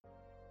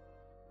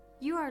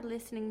You are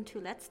listening to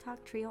Let's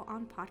Talk Trio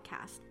on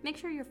podcast. Make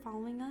sure you're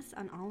following us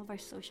on all of our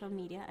social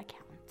media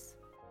accounts.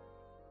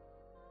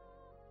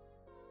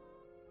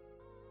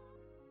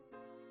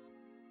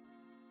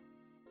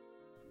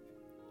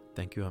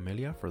 Thank you,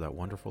 Amelia, for that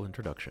wonderful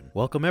introduction.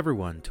 Welcome,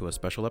 everyone, to a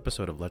special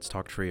episode of Let's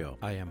Talk Trio.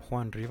 I am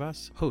Juan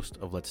Rivas, host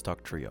of Let's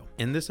Talk Trio.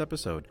 In this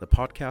episode, the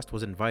podcast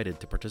was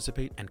invited to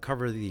participate and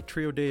cover the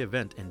Trio Day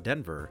event in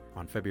Denver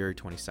on February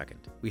 22nd.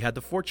 We had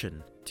the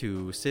fortune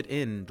to sit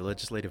in the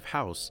Legislative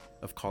House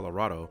of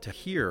Colorado to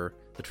hear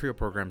the Trio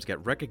programs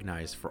get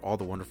recognized for all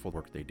the wonderful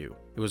work they do.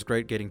 It was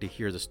great getting to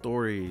hear the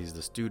stories,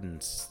 the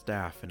students,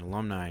 staff, and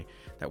alumni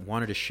that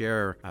wanted to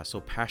share so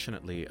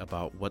passionately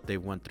about what they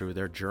went through,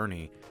 their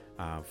journey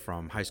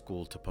from high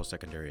school to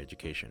post-secondary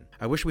education.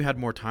 I wish we had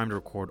more time to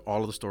record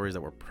all of the stories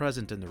that were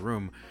present in the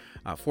room.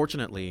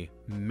 Fortunately,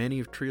 many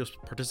of Trio's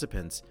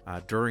participants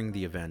during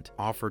the event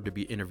offered to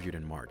be interviewed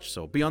in March,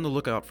 so be on the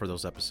lookout for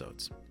those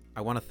episodes. I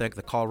want to thank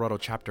the Colorado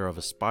chapter of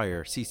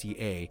Aspire,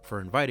 CCA,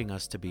 for inviting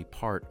us to be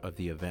part of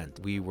the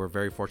event. We were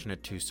very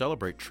fortunate to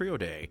celebrate Trio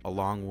Day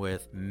along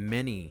with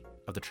many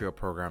of the Trio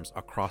programs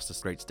across this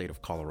great state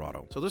of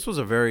Colorado. So this was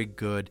a very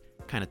good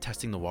kind of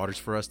testing the waters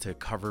for us to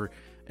cover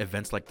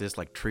events like this,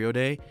 like Trio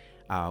Day.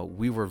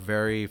 We were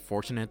very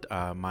fortunate.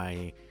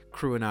 My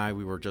crew and I,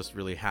 we were just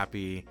really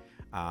happy.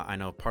 I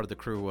know part of the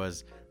crew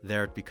was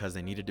there because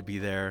they needed to be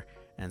there.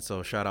 And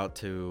so shout out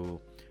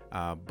to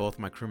both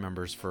my crew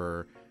members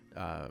for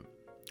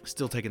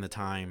still taking the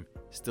time,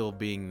 still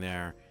being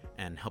there,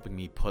 and helping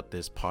me put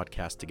this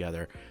podcast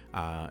together.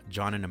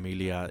 John and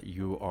Amelia,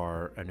 you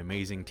are an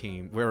amazing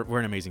team. We're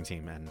an amazing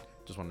team, and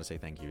just wanted to say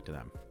thank you to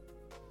them.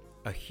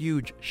 A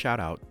huge shout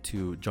out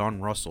to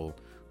John Russell,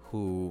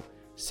 who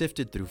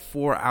sifted through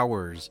 4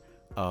 hours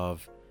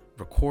of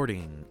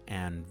recording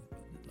and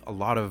a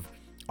lot of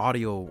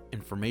audio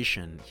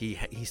information. He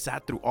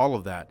sat through all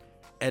of that,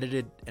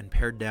 edited and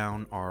pared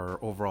down our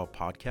overall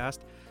podcast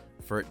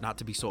for it not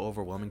to be so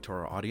overwhelming to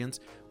our audience.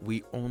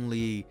 We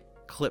only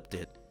clipped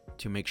it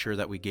to make sure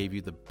that we gave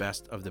you the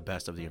best of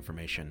the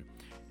information.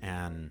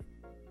 And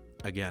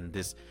again,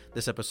 this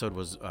episode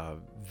was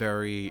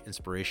very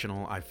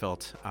inspirational. I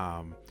felt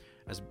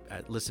as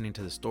listening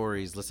to the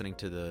stories, listening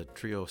to the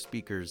Trio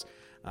speakers,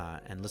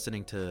 and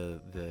listening to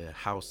the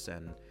house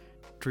and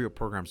Trio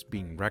programs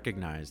being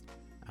recognized,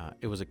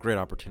 it was a great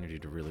opportunity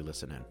to really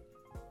listen in.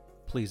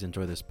 Please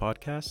enjoy this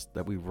podcast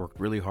that we worked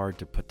really hard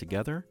to put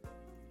together.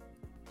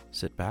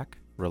 Sit back,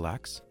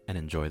 relax, and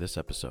enjoy this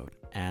episode.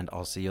 And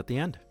I'll see you at the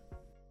end.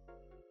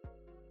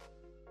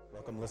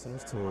 Welcome,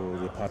 listeners, to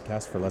the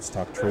podcast for Let's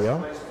Talk Trio.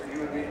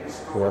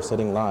 We are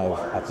sitting live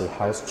at the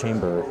House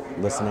chamber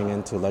listening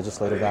into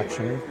legislative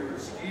action.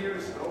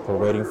 We're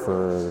waiting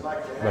for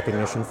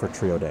recognition for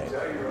Trio Day.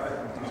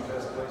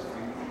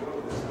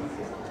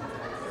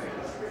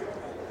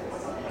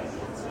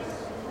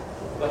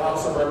 The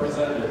House of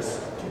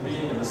Representatives,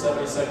 convened in the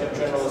 72nd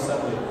General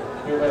Assembly,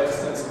 hereby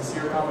extend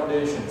sincere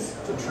commendations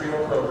to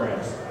Trio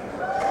programs.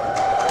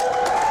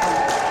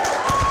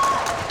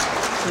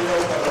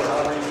 Trio federal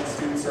outreach and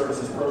student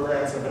services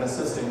programs have been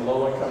assisting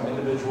low-income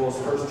individuals,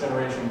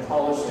 first-generation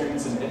college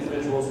students, and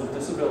individuals with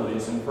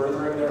disabilities in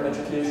furthering their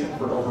education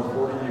for over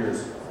 40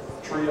 years.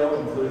 Trio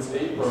includes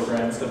 8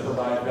 programs that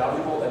provide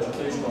valuable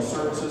educational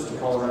services to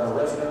Colorado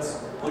residents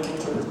looking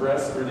to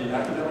progress through the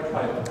academic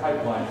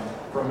pipeline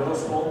from middle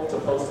school to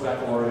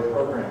post-baccalaureate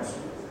programs.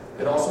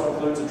 It also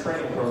includes a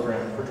training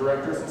program for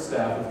directors and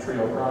staff of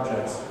Trio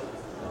projects.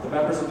 The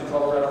members of the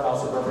Colorado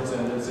House of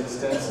Representatives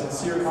extend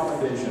sincere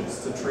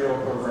commendations to Trio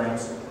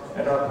programs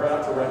and are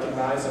proud to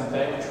recognize and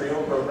thank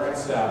Trio program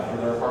staff for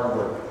their hard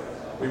work.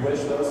 We wish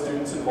those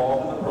students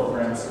involved in the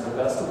programs the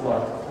best of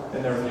luck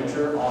in their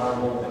future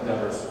honorable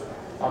endeavors.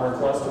 On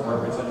request of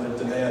Representative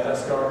Danea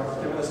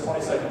Escar, given this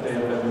 22nd day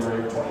of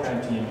February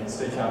 2019,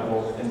 State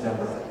Capitol in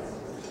Denver.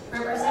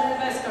 Representative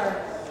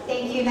Escar.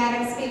 Thank you,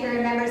 Madam Speaker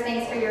and members.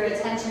 Thanks for your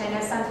attention. I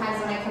know sometimes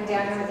when I come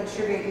down here with a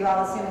tribute, you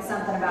all assume it's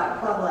something about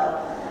Pueblo.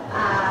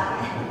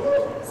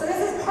 So this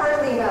is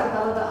partly about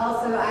Pueblo, but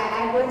also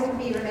I wouldn't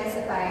be remiss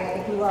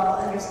if you all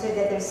understood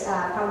that there's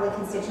probably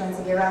constituents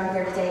of your own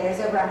here today. There's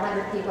over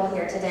 100 people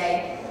here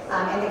today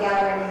in the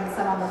gallery and even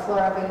some on the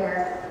floor over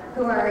here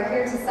who are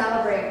here to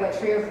celebrate what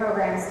Trio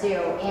programs do.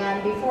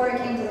 And before I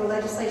came to the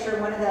legislature,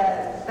 one of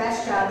the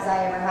best jobs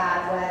I ever had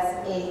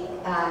was a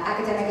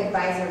academic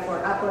advisor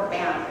for Upward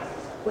Bound,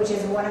 which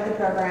is one of the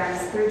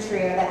programs through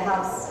Trio that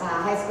helps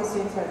high school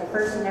students who are the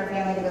first in their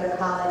family to go to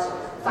college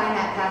find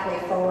that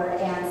pathway forward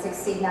and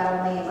succeed not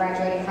only in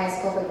graduating high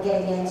school, but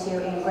getting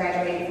into and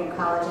graduating from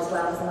college as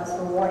well. Is the most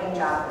rewarding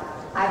job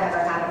I've ever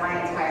had in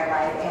my entire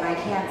life. And I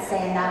can't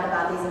say enough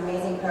about these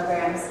amazing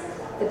programs.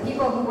 The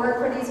people who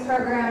work for these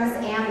programs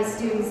and the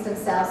students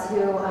themselves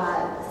who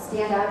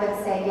stand up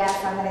and say, yes,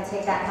 I'm going to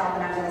take that help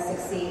and I'm going to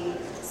succeed.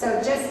 So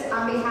just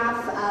on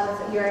behalf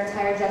of your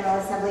entire General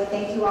Assembly,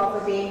 thank you all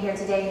for being here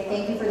today.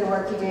 Thank you for the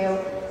work you do,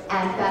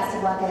 and best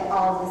of luck at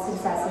all of the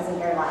successes in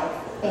your life.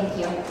 Thank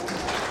you.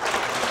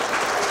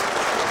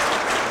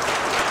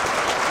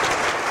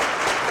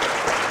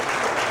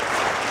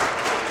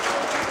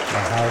 the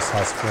House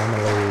has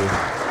formally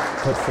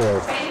put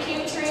forth Thank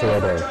you, Trio, Trio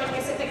for Day. joining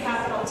us at the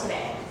Capitol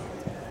today.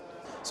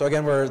 So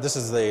again, this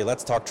is the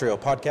Let's Talk Trio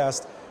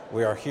podcast.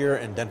 We are here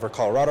in Denver,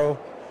 Colorado,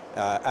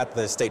 at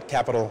the state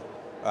capitol,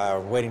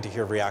 waiting to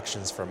hear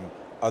reactions from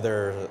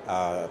other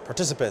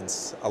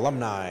participants,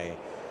 alumni,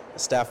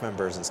 staff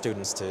members, and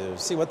students to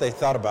see what they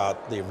thought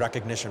about the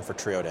recognition for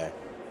Trio Day.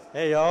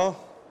 Hey, y'all.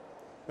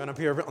 Going up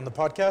here on the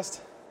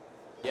podcast?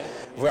 Yeah.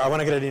 I want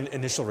to get any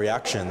initial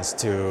reactions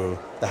to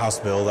the House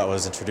bill that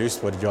was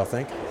introduced. What did y'all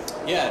think?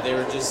 Yeah, they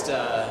were just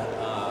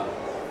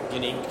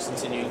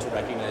continuing to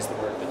recognize the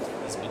work that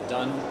has been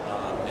done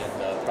and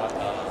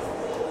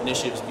the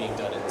initiatives being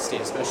done in the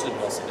state, especially,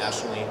 but also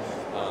nationally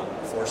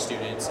for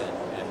students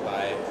and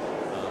by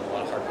a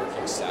lot of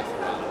hardworking staff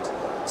around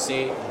the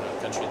state and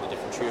the country and the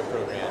different TRIO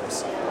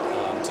programs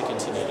to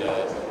continue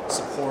to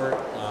support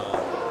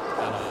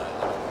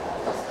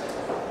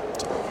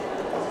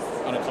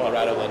on a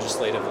Colorado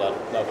legislative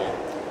level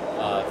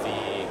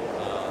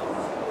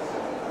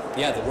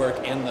the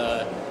work and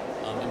the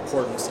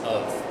importance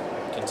of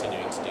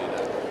continuing to do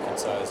that work. And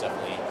so I was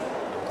definitely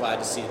glad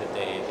to see that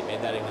they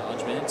made that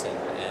acknowledgement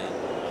and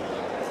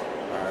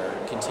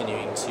are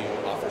continuing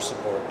to offer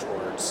support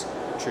towards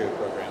TRIO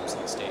programs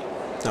in the state.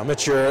 Now,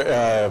 Mitch, you're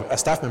a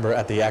staff member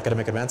at the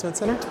Academic Advancement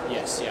Center?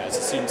 Yes, it's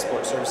a Student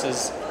Support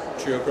Services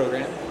TRIO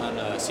program on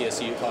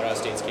CSU, Colorado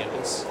State's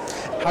campus.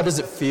 How does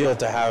it feel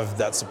to have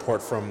that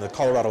support from the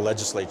Colorado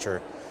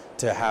legislature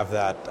to have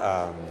that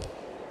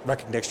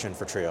recognition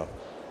for TRIO?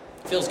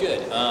 It feels good.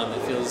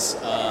 It feels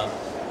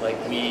like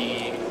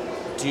we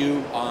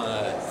do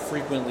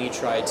frequently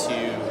try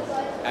to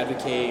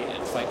advocate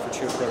and fight for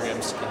TRIO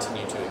programs to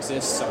continue to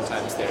exist.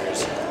 Sometimes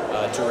there's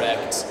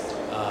direct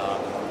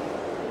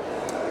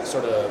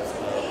sort of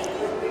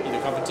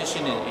either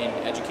competition in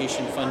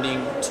education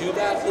funding to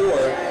that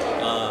or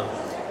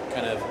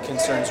kind of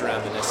concerns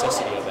around the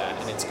necessity of that.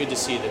 And it's good to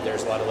see that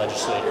there's a lot of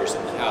legislators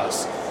in the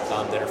House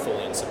that are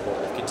fully in support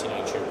of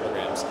continuing TRIO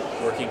programs,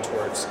 working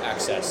towards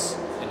access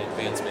and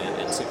advancement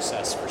and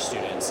success for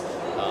students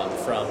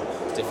from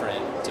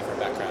different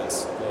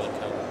backgrounds,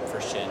 low-income,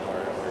 first-gen,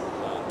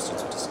 or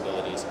students with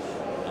disabilities,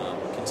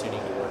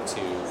 continuing to work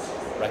to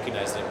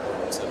recognize the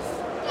importance of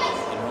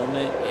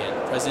enrollment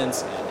and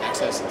presence and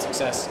access and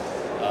success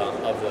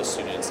of those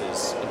students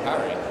is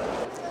empowering.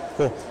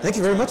 Cool. Thank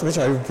you very much, Mitch.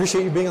 I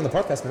appreciate you being on the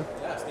podcast, man.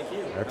 Yes, thank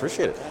you. I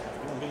appreciate it.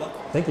 Good luck.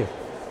 Thank you.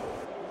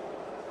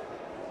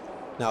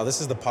 Now,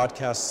 this is the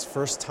podcast's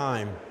first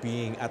time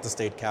being at the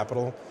state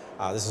capitol.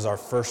 This is our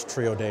first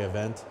TRIO Day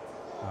event.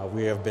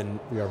 We are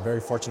very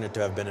fortunate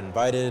to have been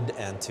invited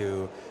and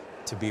to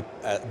be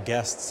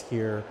guests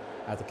here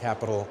at the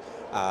capitol,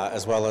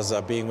 as well as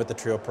being with the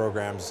TRIO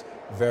programs,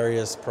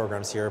 various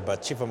programs here,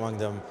 but chief among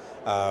them,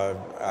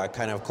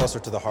 kind of closer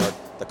to the heart,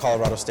 the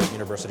Colorado State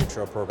University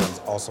TRIO programs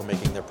also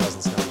making their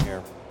presence known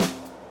here.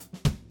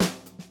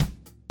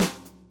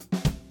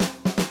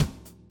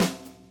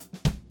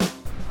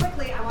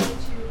 Quickly, I wanted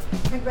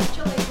to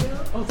congratulate you.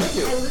 Oh, thank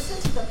you. I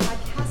listened to the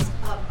podcast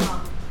of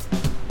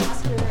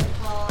Oscar and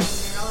Paul and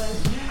Marilyn.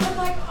 I'm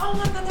like, oh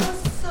my God, that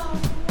was so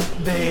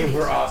great. They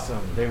were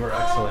awesome. They were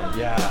excellent.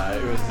 Yeah,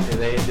 it was.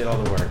 They did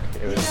all the work.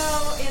 It was.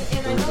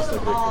 And I know just a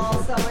them great all,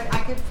 concert. so I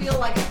could feel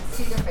like I could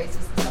see their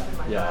faces and stuff in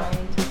my Yeah.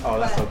 mind. Oh,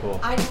 that's But so cool.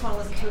 I just want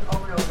to listen to it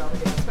over and over and over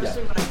again,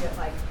 especially when I get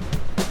like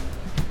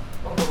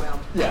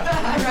overwhelmed.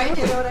 Yeah. Right?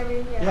 You know what I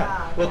mean? Yeah.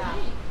 Yeah. Well,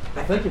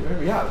 thank you very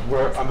much.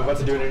 Yeah, I'm about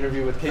to do an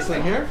interview with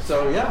Caitlin here.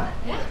 So yeah.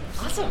 Yeah,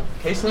 awesome.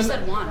 Caitlin? You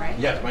said Juan, right?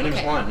 Yes, my name is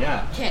Okay. Juan.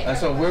 Yeah. Okay.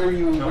 So where are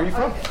you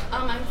from?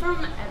 I'm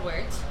from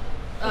Edwards,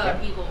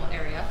 Okay. Eagle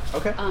area.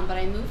 Okay. But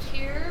I moved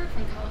here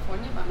from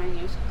California about 9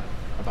 years ago.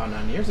 About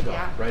 9 years ago.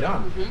 Yeah. Right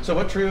on. Mhm. So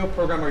what TRIO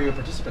program are you a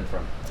participant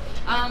from?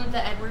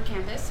 The Edward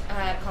campus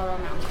at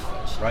Colorado Mountain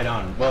College. Right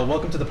on. Well,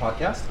 welcome to the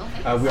podcast.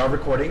 Okay. We are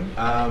recording.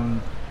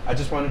 I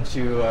just wanted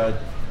to.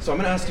 So I'm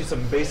going to ask you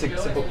some basic,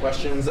 simple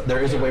questions. There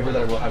is a waiver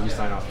that I will have you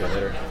sign off here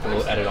later.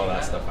 We'll edit all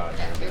that stuff out.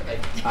 You're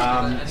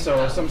good.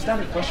 So some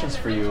standard questions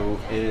for you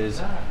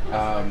is,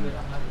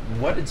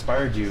 what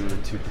inspired you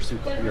to pursue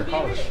your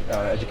college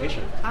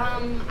education?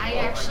 I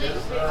actually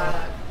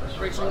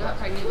originally got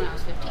pregnant when I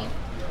was 15.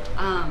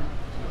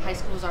 High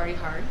school was already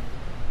hard,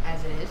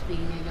 as it is,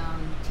 being a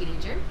young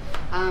teenager.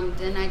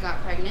 Then I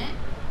got pregnant.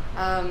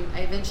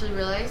 I eventually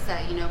realized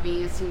that,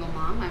 being a single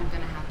mom, I'm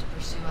going to have to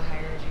pursue a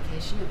higher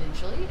education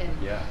eventually.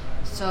 And Yeah.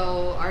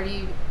 so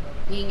already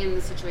being in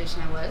the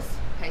situation I was,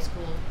 high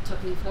school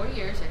took me 4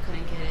 years. I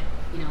couldn't get it,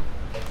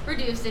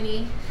 reduced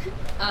any.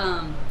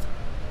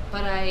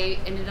 But I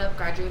ended up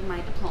graduating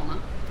my diploma.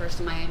 First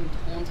in my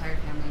whole entire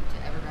family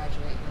to ever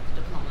graduate with a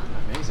diploma.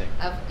 Amazing.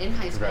 In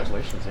high school.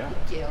 Congratulations, yeah.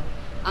 Thank you.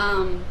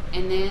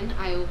 And then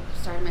I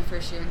started my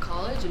first year in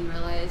college and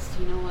realized,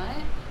 you know what?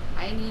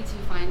 I need to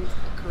find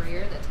a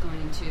career that's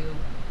going to,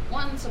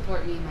 one,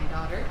 support me and my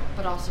daughter,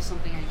 but also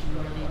something I can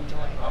really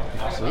enjoy.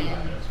 Absolutely.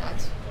 And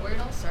that's where it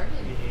all started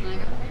when I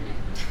got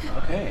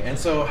pregnant. Okay, and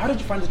so how did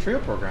you find the TRIO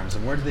programs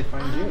and where did they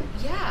find you?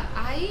 Yeah,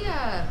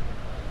 I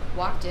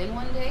walked in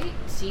one day,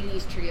 seen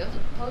these TRIO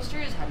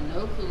posters, had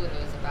no clue what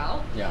it was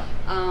about. Yeah.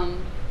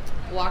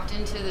 walked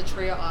into the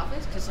TRIO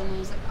office because someone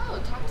was like,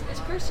 oh, talk to this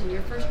person.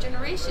 You're first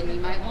generation.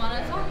 You might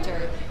want to talk to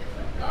her.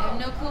 I have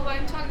no clue why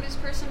I'm talking to this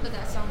person, but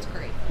that sounds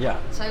great. Yeah.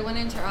 So I went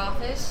into her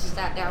office,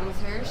 sat down with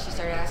her. She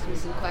started asking me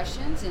some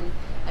questions, and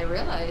I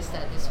realized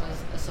that this was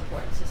a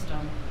support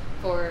system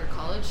for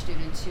college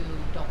students who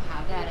don't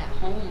have that at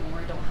home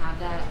or don't have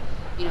that,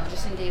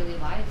 just in daily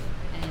life.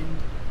 And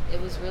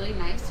it was really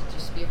nice to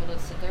just be able to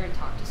sit there and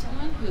talk to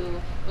someone who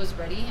was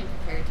ready and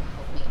prepared to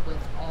help me with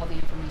all the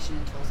information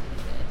and tools I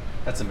needed.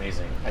 That's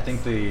amazing. I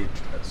think the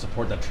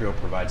support that TRIO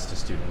provides to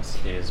students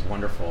is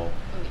wonderful.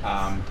 Oh,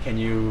 yes. Can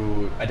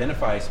you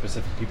identify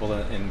specific people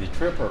in the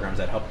TRIO programs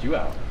that helped you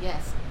out?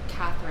 Yes,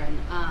 Catherine.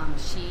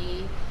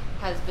 She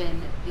has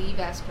been the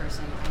best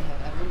person I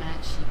have ever met.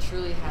 She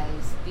truly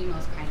has the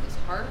most kindest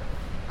heart.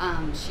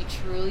 She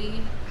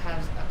truly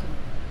has a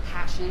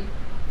compassion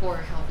for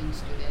helping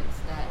students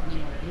that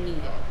need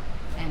it.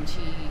 And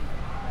she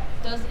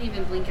doesn't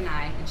even blink an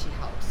eye, and she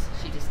helps.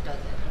 She just does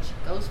it, and she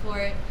goes for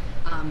it.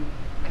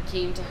 I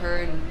came to her,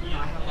 and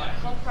I have a lot of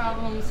health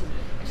problems, and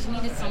I just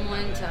needed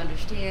someone to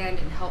understand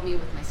and help me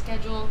with my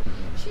schedule.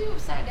 She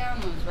sat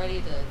down and was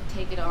ready to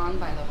take it on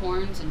by the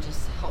horns and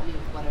just help me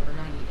with whatever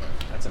I needed.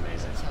 That's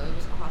amazing. So it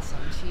was awesome.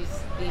 She's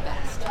the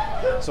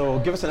best. So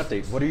give us an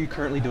update. What are you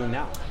currently doing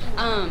now?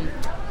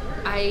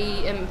 I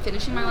am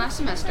finishing my last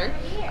semester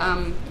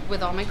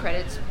with all my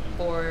credits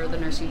for the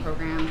nursing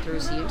program through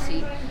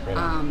CMC.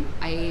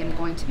 I am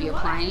going to be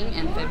applying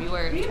in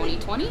February of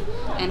 2020,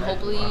 and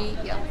hopefully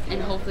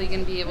going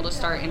to be able to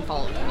start in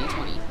fall of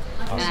 2020.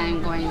 Awesome. And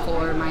I'm going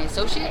for my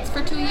associates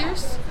for 2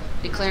 years,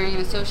 declaring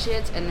an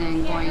associates, and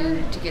then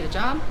going to get a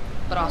job,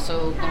 but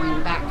also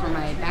going back for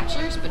my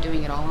bachelor's, but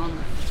doing it all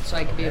online. So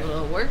I could be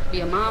able to work,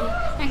 be a mom,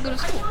 and go to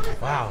school.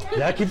 Wow,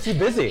 that keeps you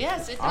busy.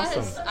 Yes, it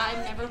awesome. does. I'm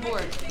never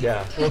bored.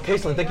 Yeah. Well,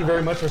 Kaitlyn, thank you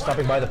very much for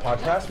stopping by the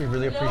podcast. We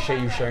really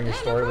appreciate you sharing your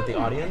story with the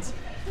audience.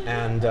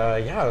 And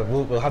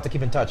we'll have to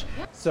keep in touch.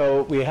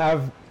 So we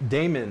have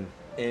Damon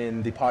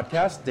in the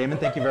podcast. Damon,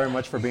 thank you very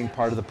much for being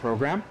part of the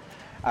program.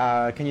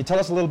 Can you tell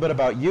us a little bit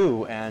about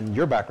you and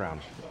your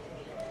background?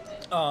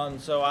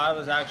 So I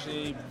was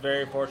actually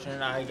very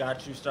fortunate. I got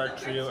to start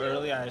TRIO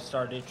early. I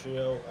started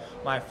TRIO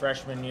my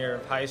freshman year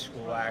of high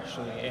school,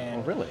 actually.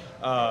 And, oh, really?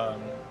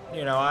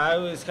 I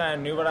always kind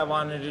of knew what I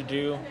wanted to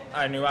do.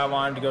 I knew I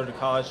wanted to go to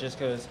college just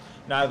because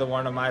neither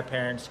one of my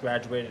parents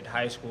graduated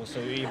high school, so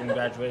even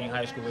graduating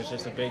high school was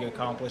just a big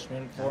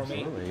accomplishment for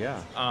me. Absolutely,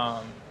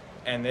 yeah.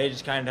 And they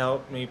just kind of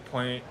helped me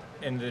point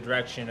in the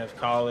direction of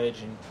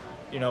college and,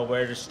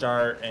 where to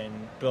start and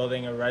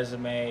building a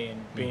resume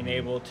and being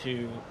able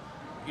to,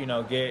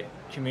 get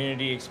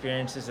community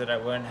experiences that I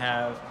wouldn't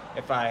have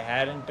if I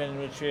hadn't been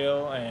with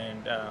TRIO.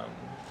 And,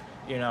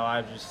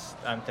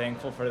 I'm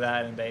thankful for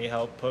that, and they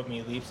helped put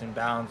me leaps and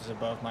bounds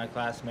above my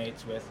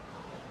classmates with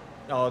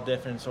all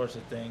different sorts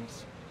of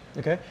things.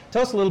 Okay.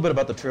 Tell us a little bit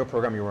about the TRIO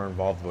program you were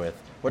involved with.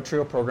 What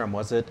TRIO program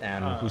was it,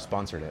 and who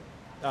sponsored it?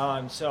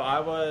 So I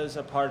was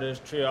a part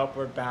of TRIO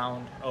Upward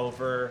Bound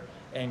over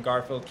in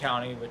Garfield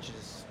County, which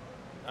is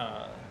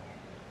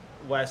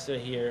west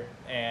of here,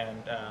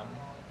 and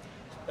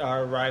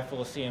our Rifle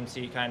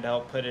CMC kind of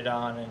helped put it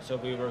on, and so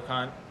we were,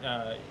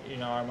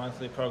 our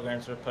monthly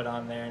programs were put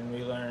on there, and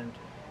we learned,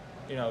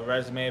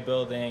 resume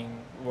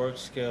building, work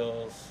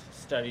skills,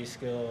 study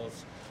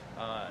skills,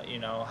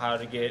 how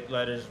to get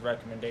letters of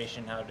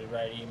recommendation, how to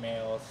write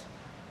emails,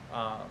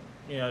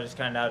 just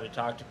kind of how to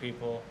talk to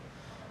people.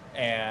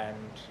 And,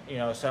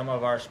 some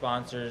of our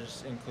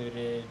sponsors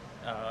included,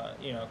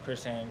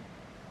 Chris Ann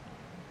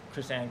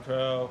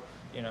Crow,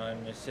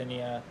 and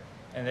Yesenia,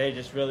 and they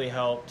just really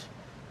helped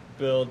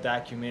build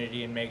that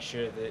community and make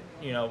sure that,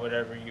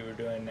 whatever you were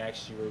doing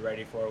next, you were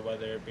ready for,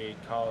 whether it be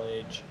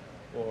college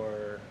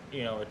or,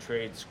 a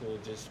trade school,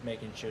 just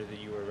making sure that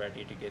you were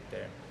ready to get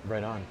there.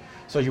 Right on.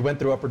 So you went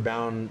through Upward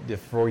Bound the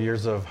 4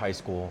 years of high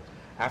school.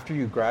 After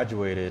you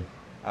graduated,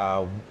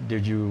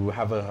 did you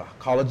have a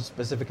college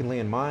specifically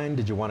in mind?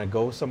 Did you want to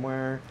go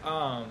somewhere?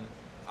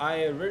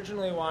 I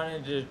originally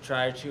wanted to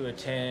try to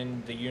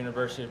attend the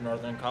University of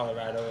Northern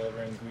Colorado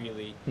over in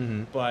Greeley,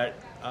 but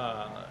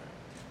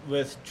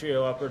with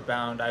TRIO Upward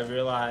Bound, I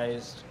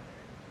realized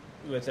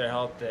with their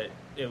help that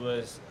it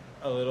was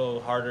a little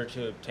harder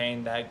to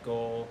obtain that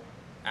goal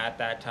at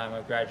that time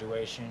of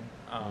graduation.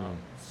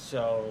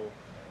 So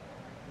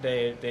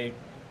they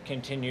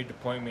continued to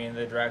point me in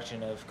the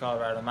direction of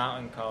Colorado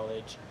Mountain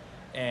College.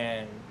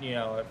 And,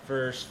 at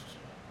first,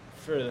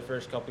 for the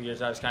first couple of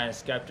years, I was kind of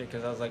skeptic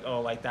because I was like,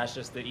 oh, that's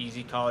just the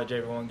easy college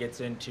everyone gets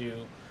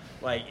into.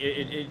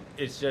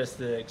 It's just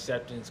the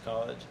acceptance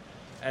college.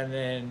 And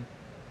then,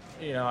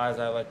 as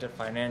I looked at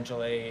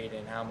financial aid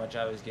and how much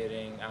I was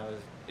getting,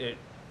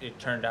 it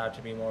turned out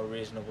to be more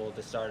reasonable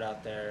to start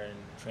out there and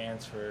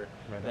transfer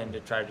than to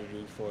try to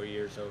do 4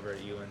 years over at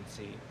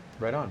UNC.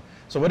 Right on.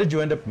 So what did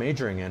you end up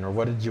majoring in, or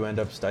what did you end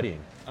up studying?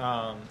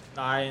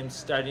 I am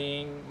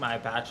studying my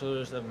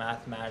bachelor's of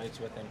mathematics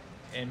with an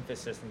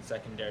emphasis in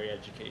secondary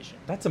education.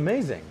 That's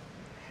amazing.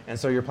 And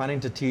so you're planning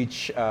to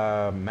teach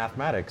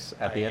mathematics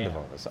at the end of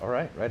all this. All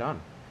right, right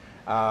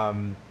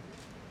on.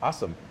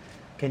 Awesome.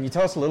 Can you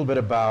tell us a little bit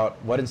about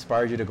what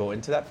inspired you to go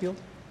into that field?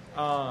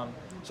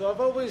 So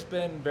I've always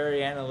been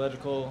very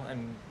analytical,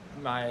 and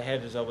my head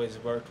has always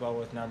worked well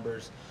with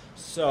numbers.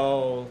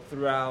 So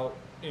throughout,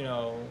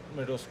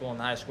 middle school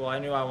and high school, I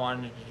knew I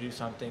wanted to do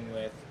something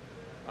with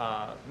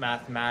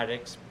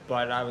mathematics,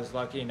 but I was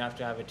lucky enough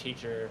to have a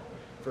teacher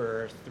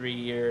for 3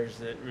 years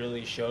that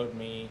really showed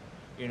me,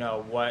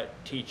 what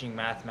teaching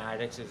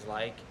mathematics is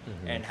like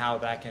and how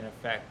that can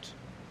affect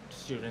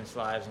students'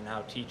 lives and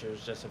how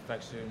teachers just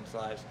affect students'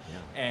 lives.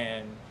 Yeah.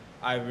 And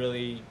I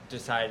really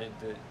decided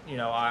that,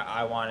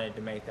 I wanted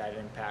to make that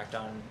impact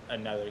on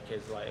another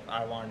kid's life.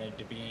 I wanted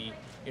to be,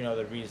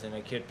 the reason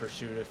a kid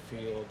pursued a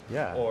field,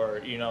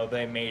 or,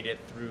 they made it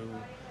through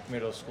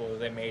middle school,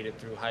 they made it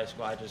through high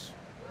school.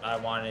 I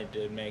wanted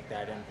to make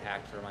that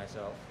impact for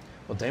myself.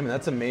 Well, Damon,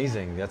 that's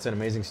amazing. That's an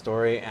amazing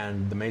story,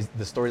 and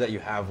the story that you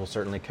have will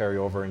certainly carry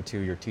over into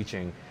your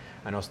teaching.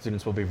 I know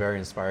students will be very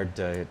inspired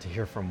to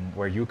hear from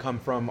where you come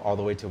from all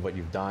the way to what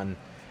you've done.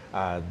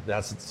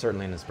 That's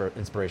certainly an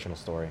inspirational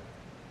story.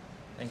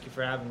 Thank you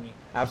for having me.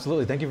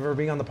 Absolutely. Thank you for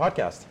being on the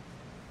podcast.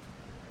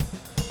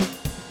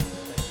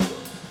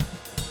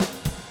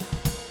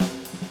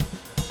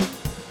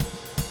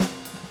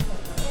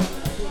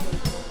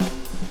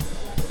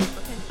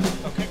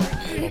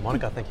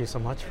 Monica, thank you so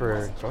much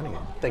for joining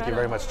us. Thank you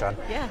very much, John.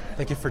 Yeah.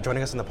 Thank you for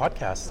joining us in the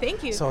podcast.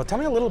 Thank you. So tell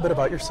me a little bit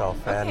about yourself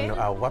and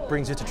what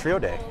brings you to Trio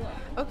Day.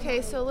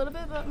 Okay, so a little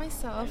bit about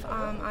myself.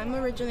 I'm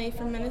originally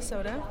from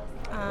Minnesota.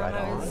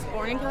 I was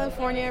born in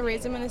California,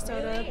 raised in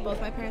Minnesota.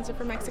 Both my parents are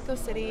from Mexico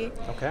City.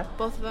 Okay.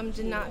 Both of them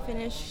did not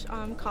finish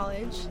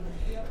college.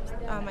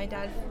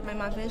 My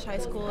mom finished high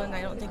school, and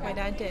I don't think my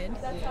dad did.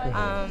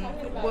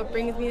 What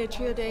brings me to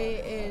Trio Day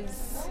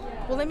is,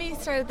 well, let me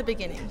start at the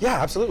beginning.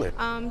 Yeah, absolutely.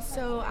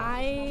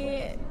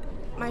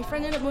 My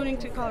friend ended up moving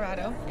to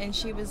Colorado, and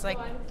she was like,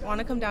 want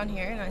to come down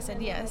here? And I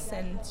said yes,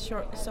 and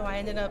so I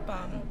ended up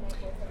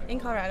in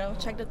Colorado,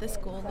 checked out this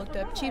school, looked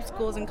up cheap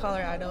schools in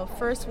Colorado.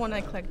 First one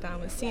I clicked on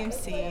was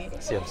CMC.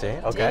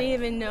 CMC, okay. Didn't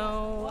even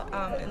know,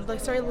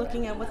 and started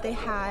looking at what they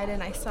had,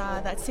 and I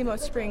saw that Steamboat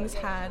Springs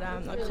had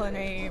a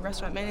culinary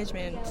restaurant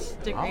management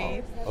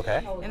degree. Oh,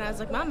 okay. And I was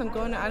like, Mom,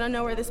 I don't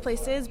know where this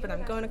place is, but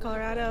I'm going to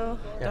Colorado.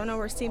 Yeah. Don't know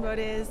where Steamboat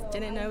is.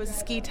 Didn't know it was a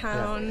ski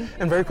town. Yeah.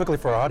 And very quickly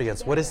for our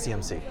audience, what is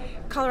CMC?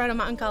 Colorado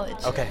Mountain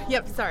College. Okay.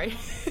 Yep, sorry.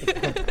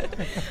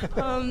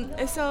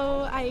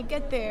 So I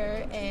get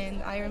there,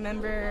 and I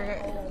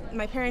remember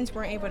my parents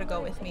weren't able to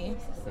go with me.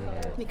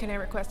 They couldn't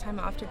request time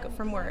off to go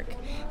from work.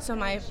 So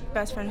my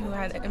best friend who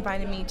had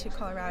invited me to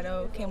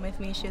Colorado came with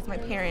me. She was my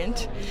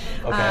parent.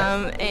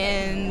 Okay.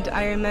 And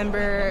I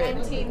remember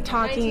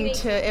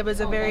it was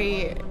a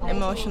very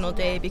emotional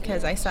day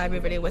because I saw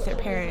everybody with their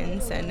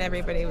parents, and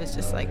everybody was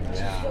just like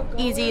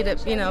easy to,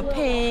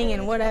 paying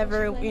and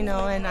whatever,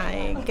 and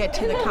I get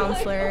to the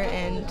counselor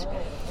and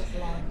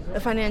the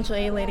financial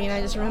aid lady, and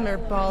I just remember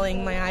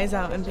bawling my eyes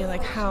out and being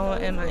like, how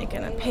am I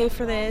going to pay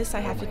for this?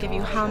 I have to give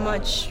you how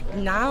much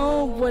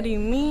now? What do you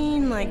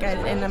mean?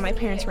 And then my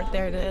parents weren't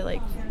there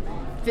to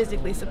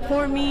physically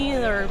support me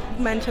or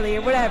mentally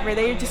or whatever.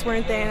 They just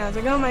weren't there, and I was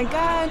like, oh my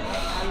God.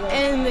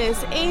 And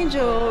this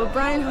angel,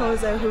 Brian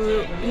Hosa,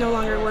 who no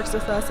longer works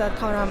with us at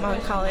Colorado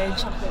Mountain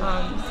College,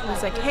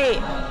 was like, hey,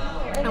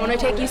 I want to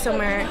take you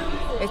somewhere.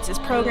 It's this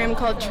program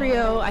called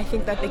Trio. I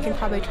think that they can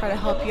probably try to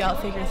help you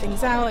out figure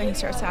things out. And he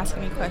starts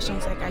asking me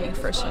questions like, are you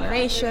first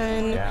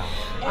generation?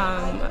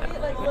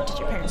 Did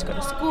your parents go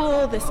to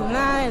school? This and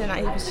that. And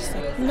I was just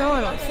like, no,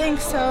 I don't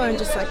think so. And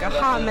just like a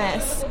hot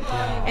mess.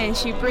 And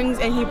he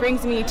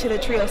brings me to the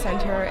Trio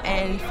Center.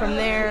 And from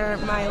there,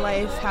 my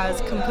life has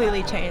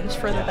completely changed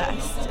for the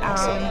best.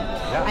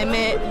 I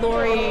met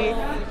Lori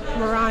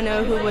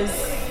Morano,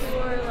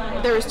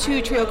 there was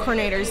 2 Trio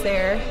coordinators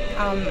there,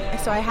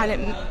 so I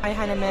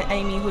hadn't met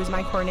Amy, who's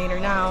my coordinator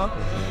now,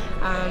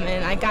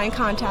 and I got in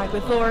contact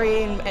with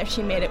Lori, and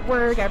she made it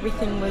work.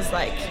 Everything was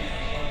like,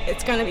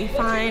 it's gonna be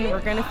fine,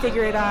 we're gonna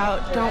figure it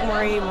out, don't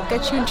worry, we'll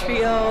get you in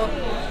Trio.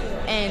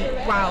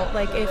 And wow,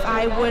 if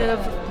I would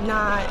have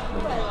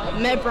not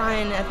met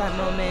Brian at that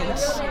moment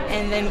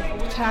and then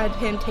had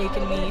him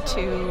taken me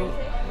to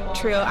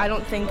Trio, I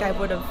don't think I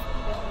would have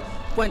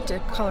went to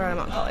Colorado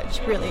Mountain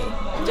College, really,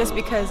 just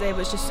because it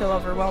was just so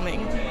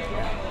overwhelming,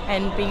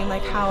 and being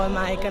like, how am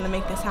I going to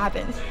make this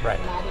happen? Right.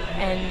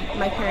 And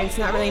my parents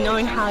not really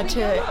knowing how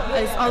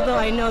to, although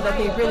I know that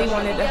they really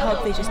wanted to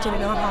help, they just didn't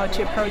know how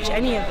to approach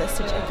any of this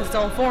because it's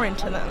all foreign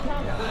to them.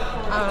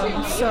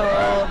 So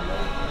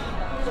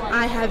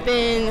I have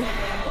been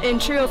in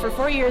Trio for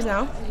 4 years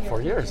now.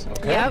 4 years.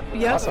 Okay. Yep.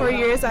 Awesome. 4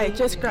 years. I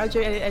just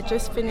graduated. I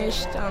just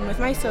finished with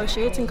my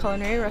associates in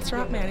culinary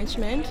restaurant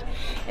management,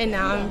 and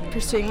now I'm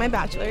pursuing my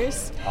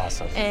bachelor's.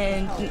 Awesome.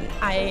 And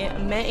I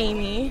met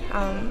Amy,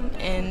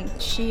 and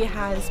she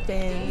has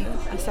been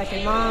a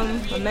second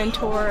mom, a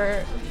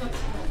mentor,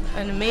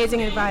 an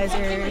amazing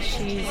advisor.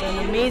 She's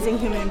an amazing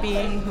human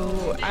being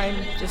who I'm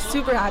just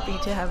super happy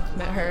to have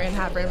met her and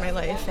have her in my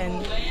life.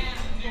 And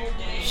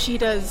she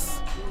does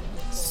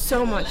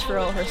so much for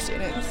all her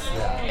students.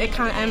 I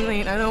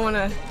don't want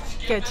to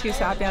get too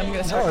sappy. I'm going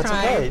to start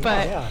crying. Okay.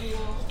 But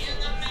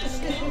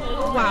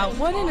Wow,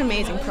 what an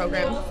amazing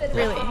program,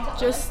 really.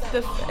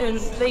 And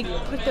they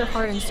put their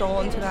heart and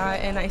soul into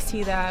that, and I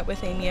see that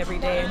with Amy every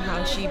day and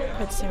how she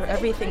puts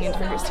everything into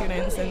her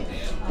students and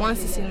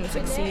wants to see them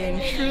succeed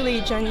and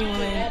truly,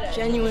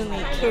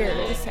 genuinely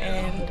cares.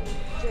 And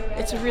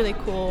it's a really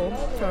cool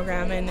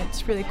program, and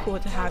it's really cool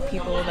to have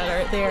people that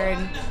are there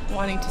and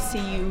wanting to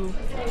see you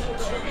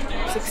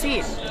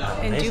succeed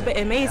and do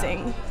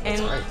amazing. And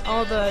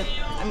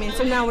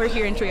so now we're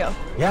here in Trio.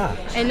 Yeah.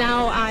 And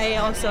now I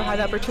also had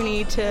the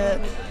opportunity to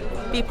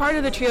be part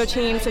of the Trio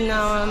team, so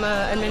now I'm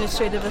an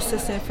administrative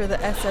assistant for the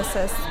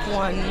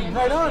SSS1.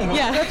 Right on.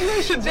 Yeah.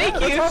 Congratulations.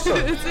 Thank you. That's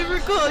awesome. It's super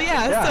cool.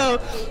 Yeah. So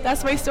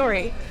that's my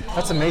story.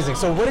 That's amazing.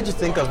 So what did you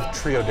think of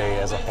Trio Day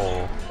as a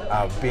whole?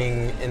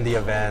 Being in the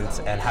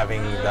event and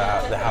having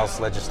the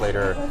House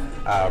legislator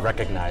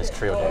recognize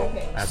Trio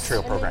Day and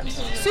Trio programs.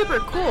 Super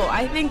cool.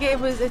 I think it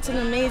was an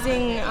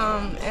amazing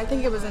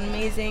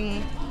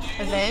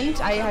event.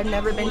 I had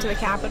never been to the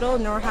Capitol,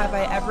 nor have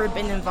I ever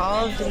been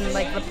involved in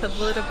like the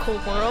political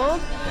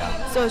world.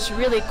 Yeah. So it's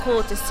really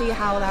cool to see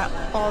how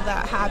all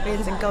that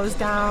happens and goes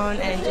down,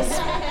 and just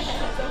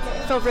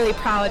felt really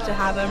proud to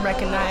have them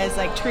recognize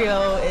like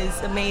Trio is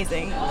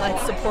amazing.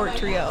 Let's support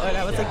Trio. And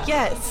I was like,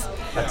 yes.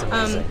 That's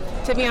amazing.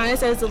 To be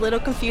honest, I was a little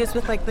confused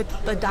with like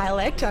the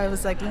dialect. I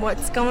was like,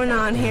 what's going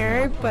on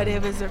here? But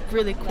it was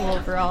really cool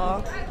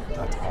overall.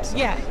 That's awesome.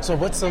 Yeah. So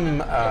what's some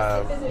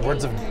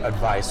words of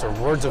advice or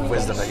words of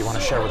wisdom that you want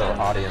to share with our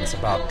audience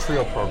about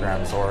Trio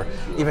programs, or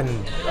even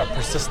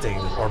persisting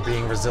or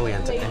being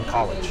resilient in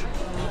college?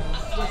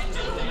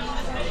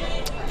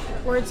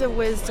 Words of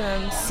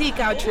wisdom: seek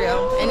out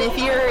Trio. And if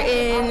you're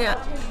in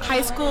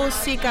high school,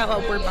 seek out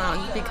Upward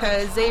Bound,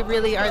 because they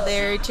really are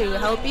there to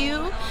help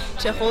you,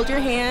 to hold your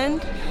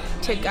hand,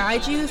 to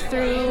guide you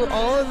through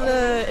all of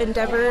the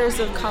endeavors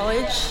of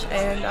college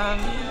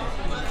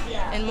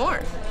and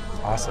more.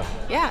 Awesome.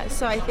 Yeah,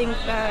 so I think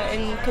that,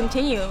 and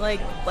continue.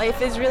 Like,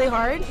 life is really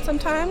hard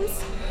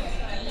sometimes,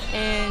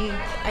 and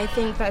I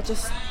think that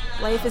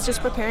life is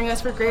just preparing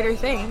us for greater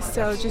things.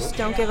 So just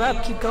don't give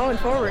up. Keep going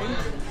forward.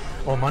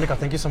 Well, Monica,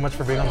 thank you so much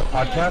for being on the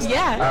podcast.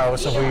 Yeah.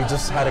 So we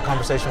just had a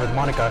conversation with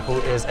Monica, who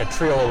is a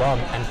Trio alum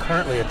and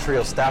currently a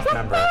Trio staff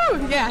member.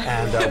 Yeah.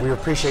 And we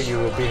appreciate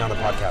you being on the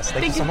podcast.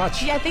 Thank you so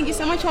much. Yeah, thank you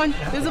so much, Juan.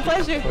 It was a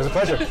pleasure. It was a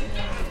pleasure.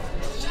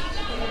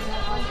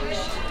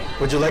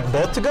 Would you like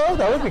both to go?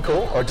 That would be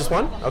cool. Or just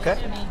one? Okay.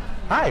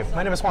 Hi,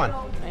 my name is Juan.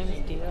 My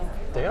name is Dio.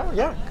 Dio?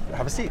 Yeah.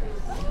 Have a seat.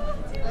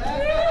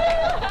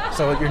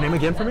 So your name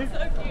again for me?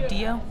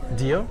 Dio.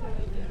 Dio?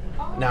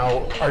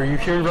 Now, are you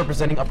here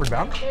representing Upward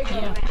Bound?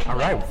 Yeah. All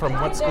right. From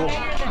what school?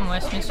 From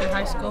Westminster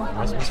High School.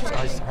 Westminster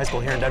High School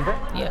here in Denver?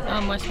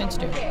 Yeah,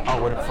 Westminster.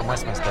 Oh, from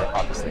Westminster,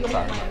 obviously.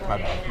 Sorry, my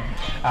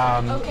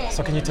bad.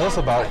 So can you tell us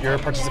about your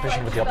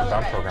participation with the Upward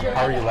Bound program?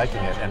 How are you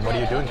liking it, and what are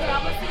you doing there?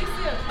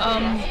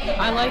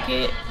 I like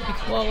it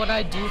because, what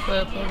I do for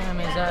the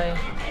program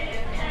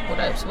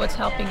is what's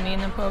helping me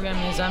in the program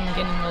is I'm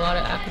getting a lot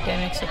of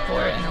academic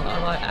support and a lot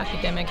of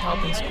academic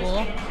help in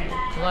school,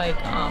 like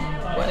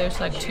whether it's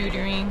like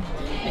tutoring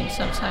and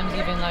sometimes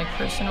even like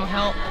personal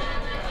help.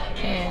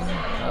 And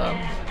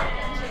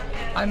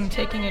I'm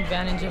taking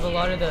advantage of a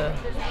lot of the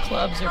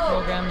clubs or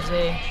programs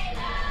they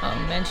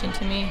mentioned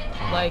to me.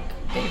 Like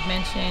they've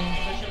mentioned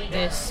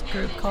this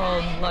group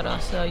called La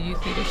Raza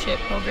Youth Leadership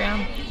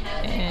Program,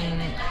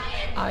 and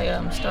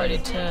I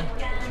started to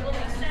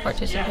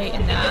participate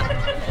in that,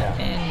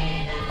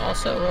 and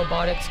also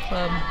robotics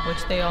club,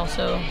 which they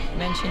also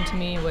mentioned to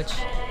me, which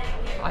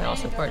I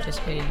also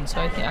participated in. So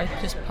I think I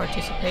just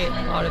participate in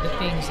a lot of the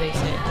things they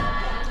say.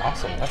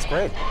 Awesome, that's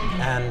great.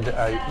 Mm-hmm. And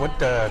what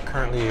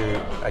currently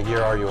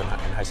year are you in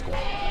high school?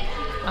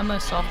 I'm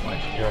a sophomore.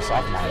 You're a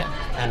sophomore? Yeah.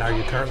 And are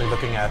you currently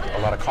looking at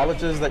a lot of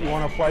colleges that you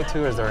want to apply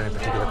to? Is there any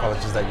particular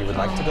colleges that you would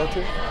like to go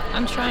to?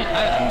 I'm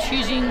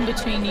choosing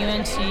between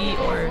UNC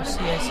or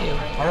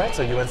CSU. All right,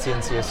 so UNC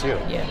and CSU.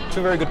 Yeah.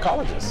 Two very good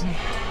colleges.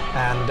 Mm-hmm.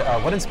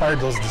 And what inspired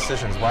those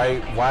decisions?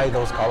 Why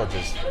those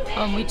colleges?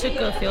 We took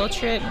a field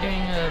trip during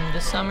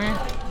the summer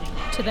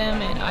to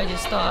them, and I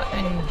just thought,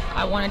 and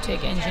I want to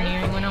take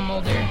engineering when I'm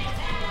older.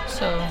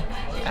 So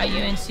at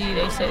UNC,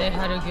 they said they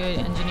had a good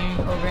engineering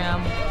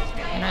program.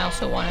 And I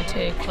also want to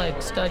take like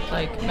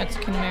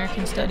Mexican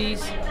American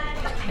studies,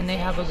 and they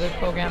have a good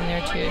program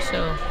there too.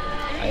 So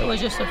it was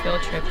just a field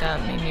trip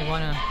that made me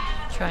want to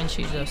try and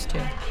choose those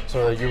two.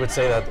 So you would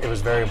say that it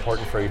was very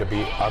important for you to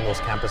be on those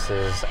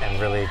campuses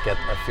and really get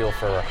a feel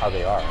for how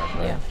they are.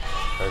 Right? Yeah.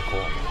 Very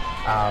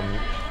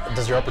cool.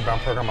 Does your Upward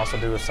Bound program also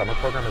do a summer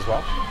program as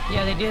well?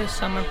 Yeah, they do a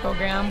summer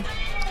program.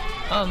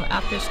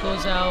 After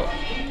school's out,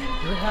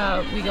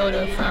 we go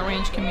to Front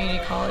Range Community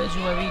College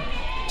where we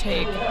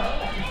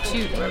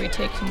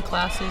take some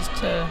classes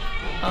to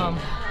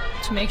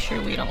make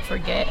sure we don't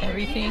forget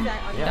everything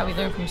that we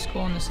learned from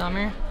school in the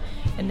summer,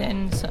 and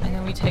then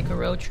we take a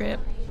road trip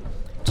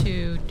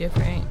to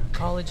different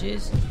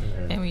colleges,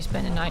 and we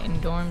spend a night in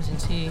dorms and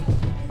see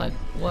like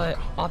what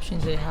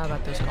options they have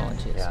at those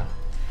colleges. Yeah.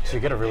 So you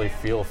get a really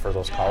feel for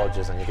those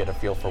colleges, and you get a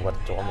feel for what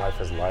dorm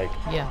life is like.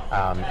 Yeah.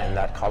 And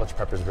that college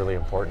prep is really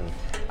important.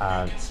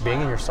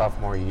 Being in your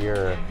sophomore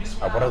year,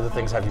 what other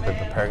things have you been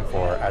preparing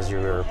for as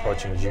you're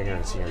approaching junior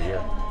and senior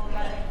year?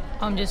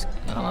 I'm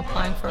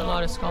applying for a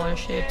lot of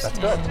scholarships. That's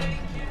good.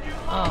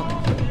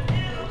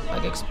 And,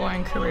 like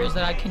exploring careers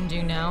that I can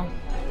do now.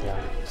 Yeah.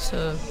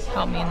 To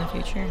help me in the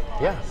future.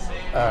 Yeah.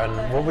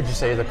 And what would you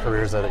say are the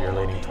careers that you're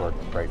leaning toward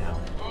right now?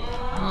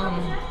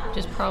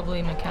 Just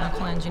probably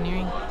mechanical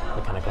engineering.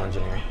 Mechanical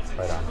engineering,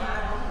 right on.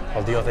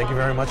 Well, Dio, thank you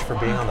very much for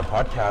being on the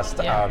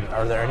podcast. Yeah.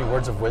 Are there any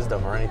words of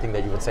wisdom or anything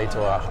that you would say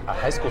to a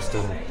high school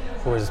student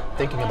who is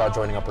thinking about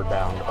joining Upward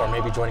Bound or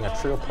maybe joining a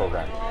TRIO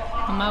program?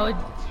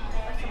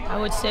 I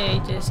would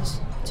say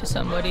just to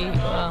somebody,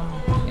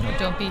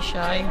 don't be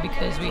shy,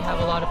 because we have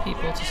a lot of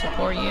people to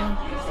support you,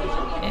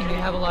 and you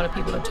have a lot of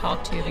people to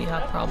talk to if you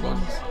have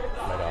problems.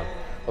 Right on.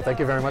 Well, thank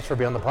you very much for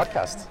being on the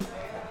podcast.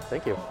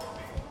 Thank you.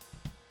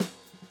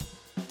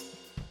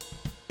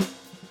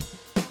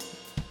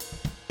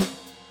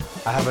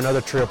 I have another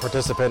TRIO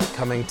participant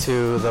coming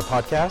to the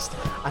podcast.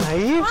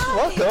 Anaí,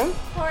 welcome.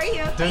 How are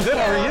you? Doing good.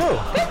 How are you?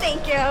 Good,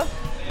 thank you.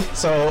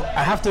 So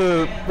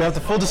we have the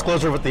full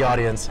disclosure with the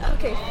audience.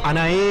 Okay.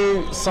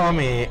 Anaí saw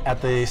me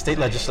at the state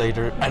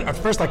legislature, and at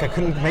first, I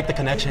couldn't make the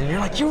connection. You're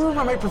like, you were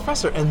my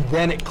professor, and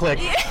then it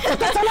clicked. Yeah.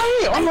 That's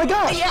Anaí. Oh my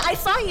gosh. Yeah, I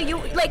saw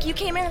you. You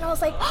came in, and I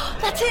was like, oh,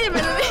 that's him.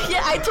 And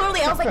yeah, I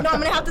was like, no, I'm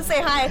gonna have to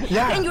say hi.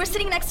 Yeah. And you were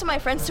sitting next to my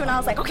friends too, and I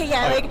was like, okay,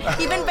 yeah,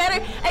 even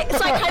better.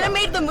 So I kind of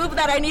made the move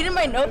that I needed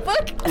my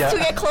notebook to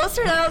get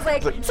closer, and I was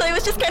like, so it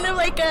was just kind of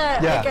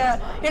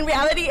in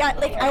reality,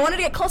 I wanted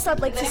to get close up,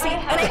 to see,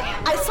 and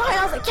I saw it, and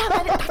I was like,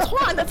 yeah, that's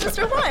Juan, that's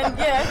Mr. Juan,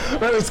 yeah.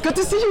 Well, it's good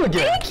to see you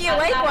again. Thank you,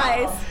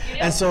 likewise.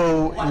 And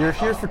so you're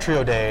here for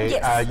TRIO Day.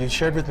 Yes. You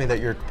shared with me that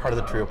you're part of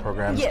the TRIO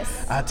program.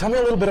 Yes. Tell me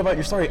a little bit about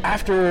your story.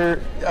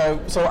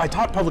 So I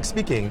taught public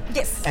speaking.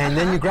 Yes. And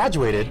then you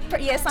graduated.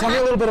 Yes. Tell me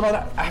a little bit about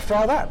after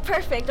all that.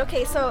 Perfect.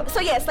 Okay. So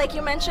yes, like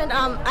you mentioned,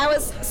 it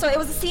was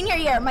a senior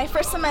year, my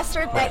first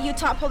semester that you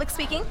taught public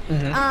speaking.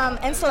 Mm-hmm.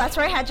 And so that's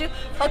where I had you.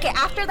 Okay.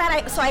 After that,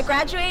 I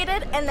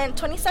graduated, and then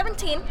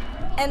 2017,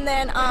 and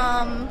then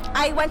I'm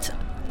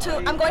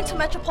going to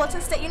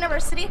Metropolitan State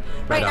University.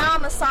 Right now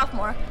I'm a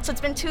sophomore, so it's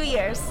been 2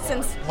 years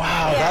since.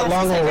 Wow, that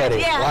long already.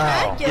 Yeah,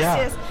 wow.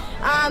 Yes.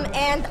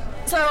 And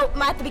so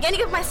at the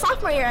beginning of my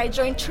sophomore year, I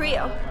joined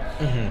TRIO.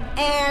 Mm-hmm.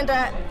 And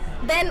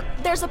then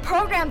there's a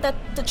program that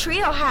the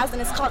TRIO has,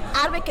 and it's called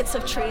Advocates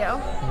of TRIO.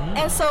 Mm-hmm.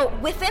 And so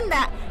within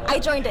that, I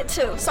joined it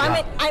too. So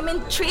I'm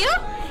in TRIO,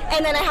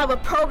 and then I have a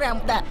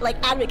program that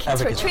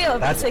advocates for TRIO.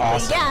 That's basically.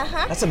 Awesome.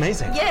 Yeah. That's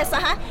amazing. Yes.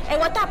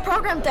 And what that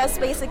program does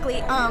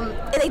basically,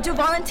 they do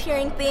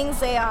volunteering things.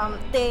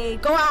 They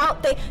go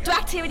out, they do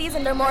activities,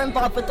 and they're more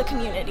involved with the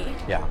community.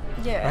 Yeah.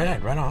 Yeah.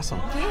 Right. Awesome.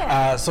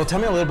 Yeah. So tell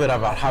me a little bit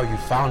about how you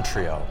found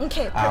TRIO.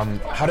 Okay.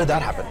 How did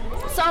that happen?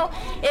 So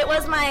it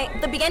was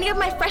the beginning of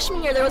my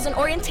freshman year. There was an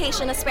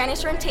orientation, a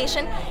Spanish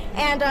orientation,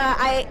 and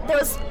there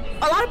was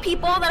a lot of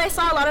people that I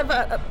saw, a lot of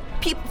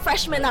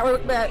freshmen that were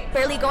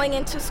barely going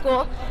into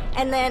school,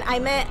 and then I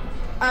met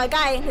a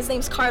guy. His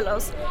name's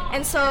Carlos,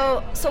 and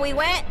so we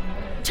went.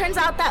 Turns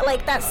out that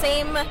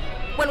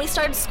when we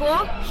started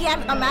school, he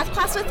had a math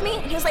class with me,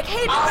 and he was like,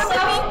 hey, do you remember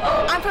me?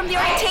 I'm from the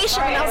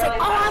orientation. And I was like,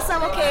 oh,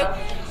 awesome, okay.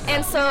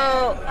 And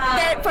so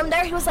from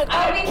there, he was like,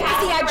 oh,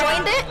 because he had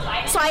joined it.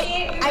 So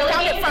I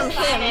found it from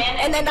him.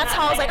 And then that's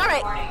how I was like, all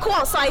right,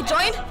 cool. So I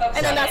joined,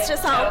 and then that's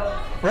just how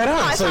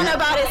I found out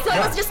about it. So it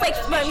was just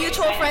my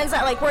mutual friends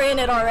that were in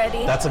it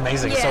already. That's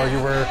amazing. Yeah. So you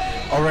were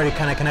already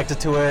kind of connected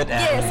to it, and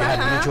yes, you had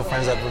mutual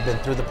friends that have been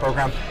through the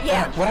program.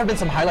 Yeah. What have been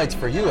some highlights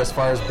for you as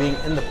far as being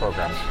in the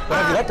program? What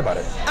have you liked about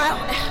it?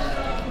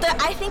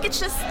 I think it's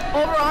just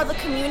overall the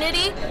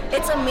community.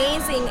 It's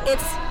amazing.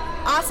 It's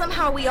awesome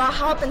how we all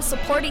help and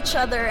support each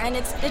other, and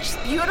it's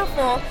just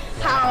beautiful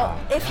how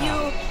if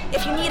you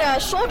need a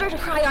shoulder to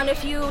cry on,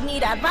 if you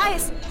need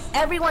advice,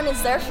 everyone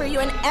is there for you,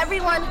 and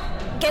everyone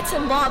gets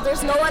involved.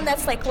 There's no one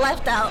that's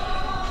left out.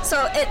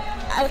 So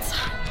it's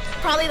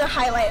probably the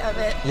highlight of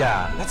it.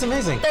 Yeah, that's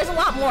amazing. There's a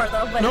lot more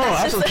though, but no,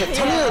 that's absolutely.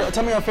 just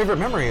Tell me your favorite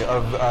memory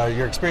of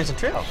your experience in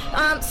TRIO.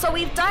 So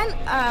we've done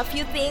a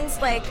few things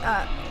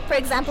for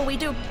example, we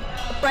do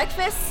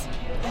breakfast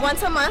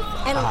once a month,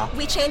 and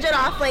we change it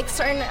off,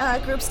 certain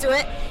groups do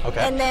it. Okay.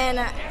 And then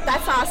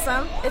that's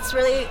awesome. It's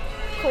really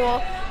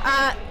cool.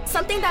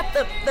 Something that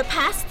the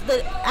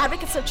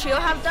Advocates of TRIO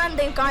have done,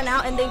 they've gone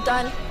out and they've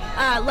done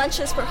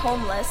lunches for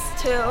homeless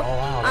too. Oh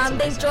wow, that's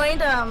they've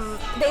joined.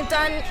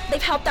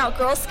 They've helped out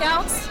Girl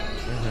Scouts.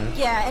 Mm-hmm.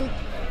 Yeah, and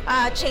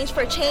Change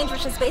for Change,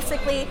 which is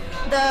basically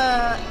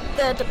the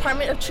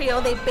department of TRIO.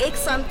 They bake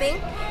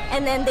something,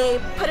 and then they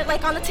put it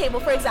on the table.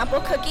 For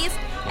example, cookies,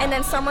 and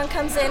then someone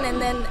comes in,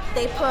 and then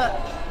they put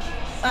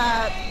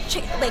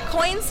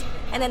coins,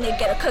 and then they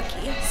get a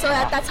cookie. So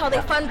that's how they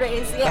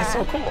fundraise. Yeah. That's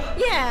so cool.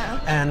 Yeah.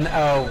 And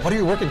what are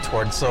you working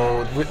toward?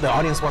 So the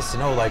audience wants to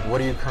know,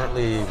 what are you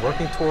currently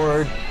working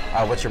toward?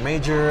 What's your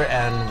major,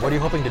 and what are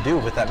you hoping to do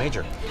with that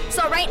major?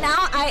 So right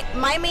now,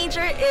 my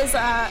major is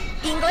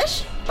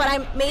English, but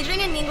I'm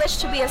majoring in English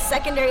to be a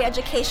secondary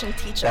education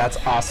teacher. That's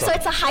awesome. So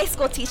it's a high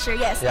school teacher,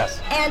 yes.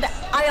 Yes. And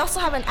I also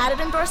have an added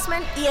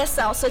endorsement,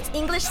 ESL, so it's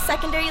English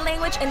secondary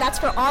language, and that's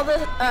for all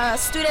the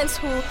students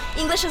who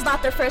English is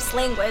not their first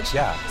language.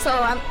 Yeah. So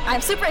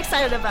I'm super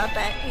excited about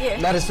that. Yeah.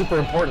 That is super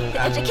important.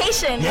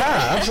 Education.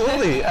 Yeah,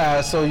 absolutely.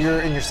 So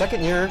you're in your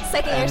second year.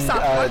 Second year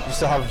sophomore. You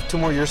still have 2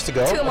 more years to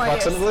go, 2 more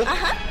approximately.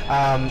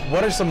 years.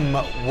 What are some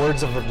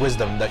words of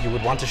wisdom that you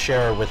would want to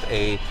share with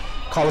a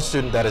college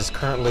student that is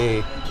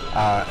currently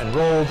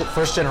enrolled,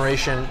 first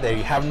generation,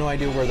 they have no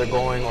idea where they're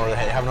going or they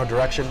have no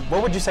direction?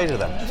 What would you say to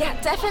them? Yeah,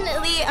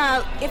 definitely.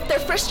 If they're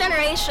first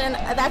generation,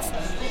 that's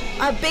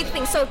a big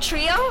thing. So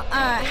TRIO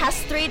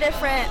has 3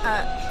 different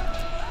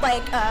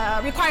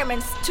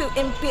requirements to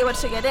be able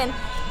to get in.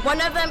 One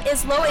of them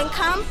is low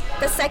income.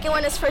 The second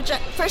one is for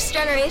first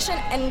generation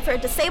and for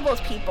disabled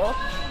people.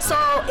 So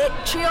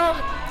TRIO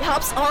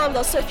helps all of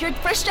those. So if you're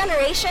first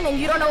generation and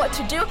you don't know what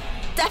to do,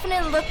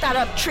 definitely look that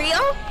up,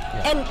 TRIO,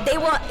 and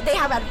they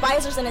have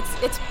advisors, and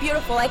it's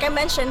beautiful. Like I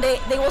mentioned, they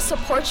will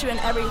support you in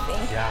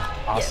everything. Yeah,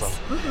 awesome.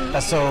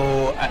 Yes.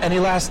 So any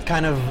last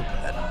kind of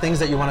things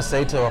that you want to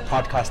say to our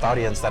podcast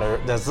audience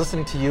that's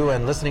listening to you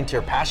and listening to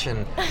your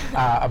passion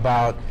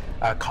about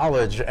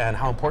college and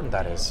how important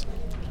that is?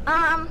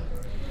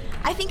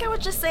 I think I would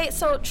just say,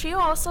 so TRIO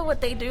also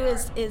what they do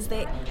is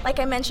they, like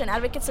I mentioned,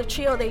 advocates of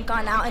TRIO, they've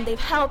gone out and they've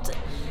helped.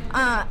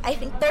 I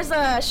think there's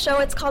a show,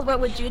 it's called What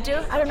Would You Do?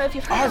 I don't know if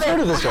you've heard of it. I've heard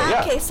of this show,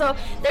 yeah. Okay, so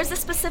there's a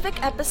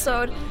specific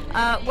episode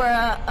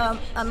where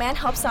a man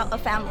helps out a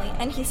family,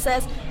 and he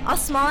says, a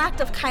small act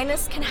of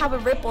kindness can have a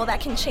ripple that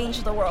can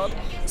change the world.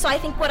 So I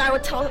think what I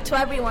would tell to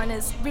everyone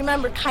is,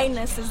 remember,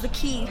 kindness is the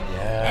key.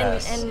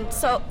 Yes.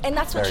 And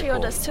that's what Very TRIO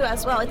cool. does too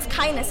as well. It's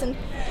kindness, and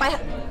by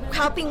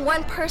helping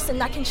one person,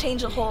 that can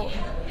change a whole.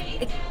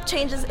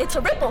 It's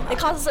a ripple. It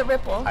causes a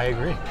ripple. I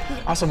agree.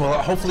 Awesome.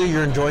 Well, hopefully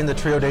you're enjoying the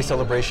TRIO Day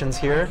celebrations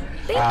here.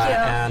 Thank you.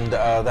 And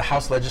the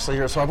House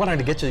Legislature. So I wanted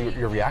to get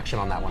your reaction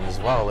on that one as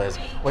well.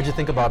 What do you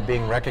think about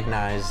being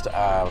recognized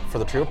for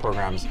the TRIO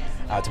programs,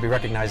 to be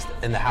recognized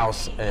in the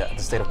House at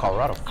the state of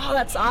Colorado? Oh,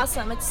 that's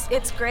awesome.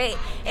 It's great.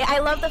 I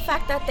love the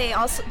fact that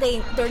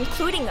they're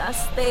including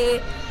us.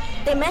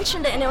 They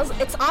mentioned it, and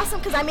it's awesome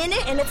because I'm in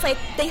it, and it's like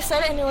they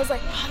said it, and it was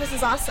like, oh, this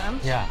is awesome.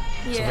 Yeah.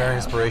 It's very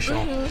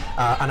inspirational. Mm-hmm.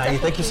 Anai,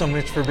 thank you so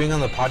much for being on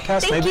the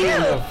podcast. Thank Maybe you.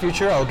 in the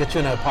future I'll get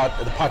you in the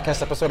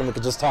podcast episode and we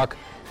could just talk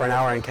for an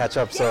hour and catch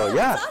up. So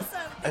yeah, that's awesome.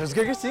 It was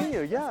good seeing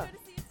you. Yeah.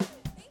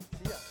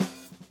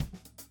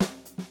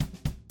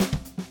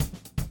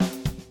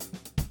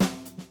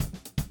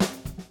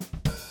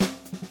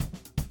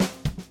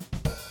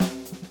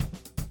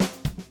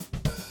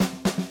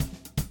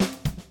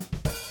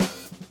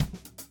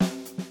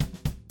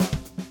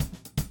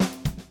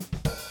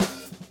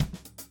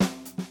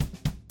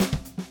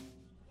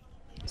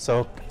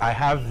 So I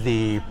have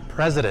the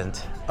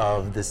president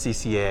of the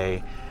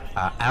CCA,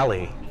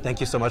 Ali. Thank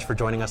you so much for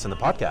joining us in the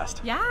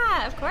podcast.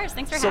 Yeah, of course.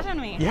 Thanks for having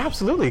me. Yeah,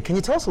 absolutely. Can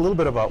you tell us a little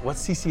bit about what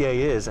CCA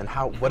is and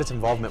what its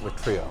involvement with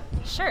TRIO?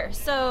 Sure.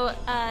 So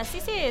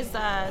CCA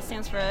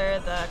stands for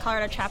the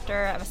Colorado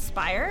chapter of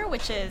Aspire,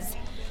 which is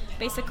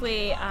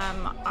basically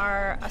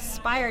our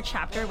Aspire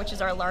chapter, which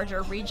is our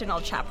larger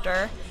regional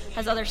chapter,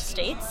 has other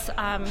states.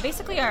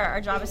 Basically, our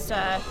job is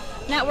to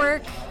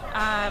network,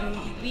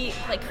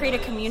 create a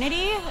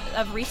community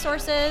of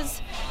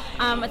resources.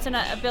 It's an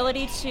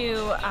ability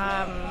to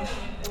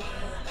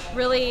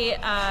really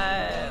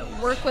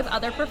work with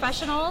other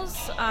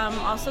professionals,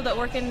 also that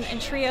work in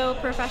TRIO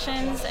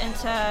professions, and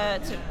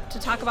to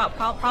talk about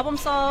problem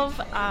solve,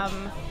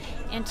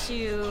 and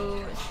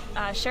to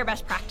share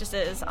best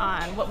practices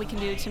on what we can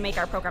do to make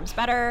our programs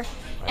better.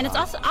 And it's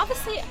also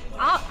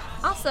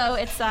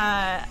it's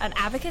an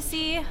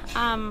advocacy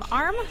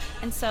arm,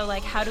 and so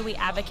how do we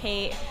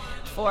advocate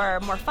for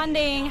more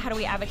funding? How do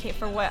we advocate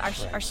for what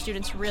our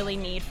students really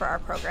need for our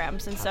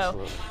programs? And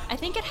so I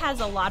think it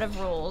has a lot of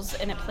rules,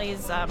 and it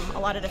plays a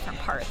lot of different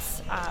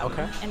parts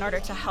in order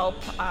to help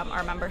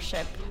our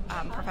membership,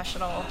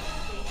 professional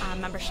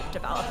membership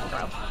develop and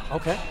grow.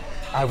 Okay.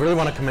 I really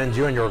want to commend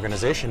you and your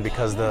organization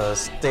because the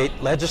state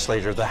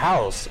legislature, the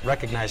House,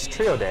 recognized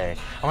TRIO Day.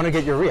 I want to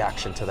get your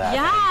reaction to that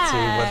and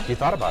see what you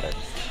thought about it.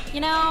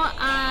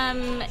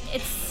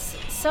 It's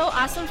so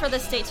awesome for the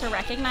state to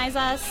recognize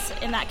us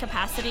in that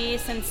capacity,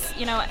 since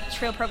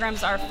TRIO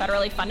programs are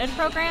federally funded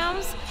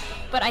programs.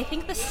 But I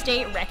think the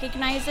state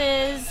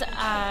recognizes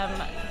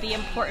the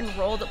important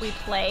role that we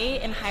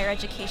play in higher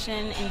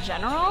education in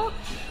general.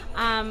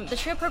 The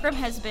TRIO program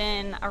has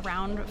been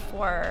around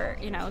for,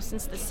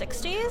 since the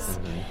 60s.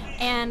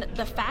 And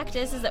the fact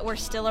is that we're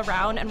still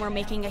around and we're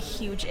making a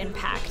huge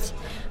impact.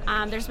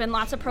 There's been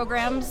lots of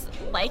programs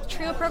like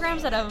TRIO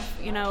programs that have,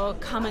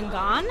 come and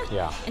gone.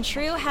 Yeah. And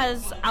TRIO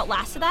has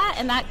outlasted that,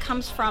 and that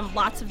comes from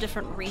lots of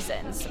different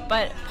reasons.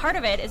 But part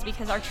of it is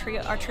because our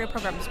TRIO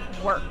programs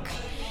work.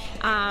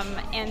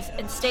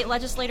 And state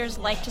legislators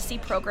like to see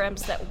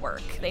programs that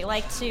work. They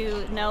like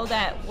to know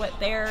that what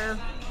they're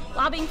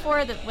lobbying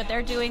for, that what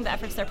they're doing, the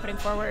efforts they're putting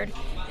forward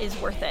is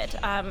worth it.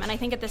 And I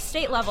think at the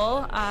state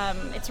level,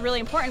 it's really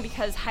important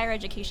because higher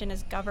education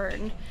is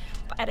governed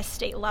at a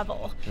state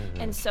level.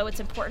 And so it's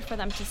important for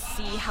them to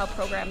see how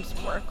programs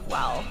work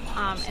well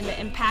and the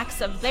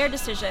impacts of their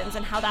decisions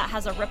and how that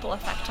has a ripple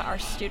effect to our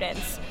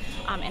students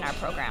in our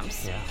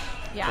programs.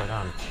 Yeah. Right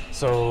on.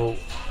 So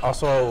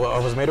also I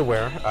was made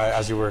aware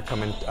as you were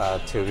coming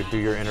to do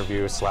your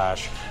interview /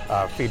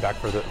 feedback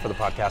for the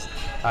podcast,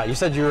 you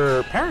said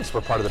your parents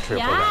were part of the TRIO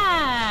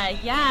program.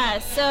 Yeah.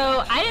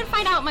 So I didn't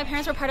find out my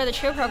parents were part of the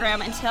TRIO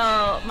program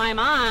until my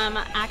mom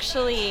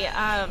actually,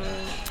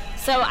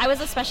 so I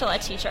was a special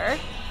ed teacher.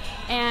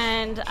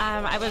 And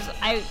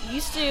I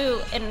used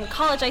to, in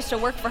college, I used to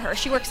work for her.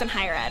 She works in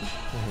higher ed.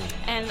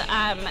 And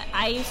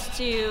I used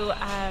to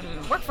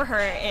work for her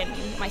in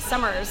my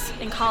summers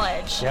in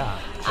college.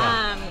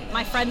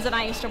 My friends and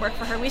I used to work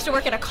for her. We used to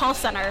work at a call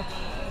center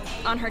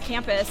on her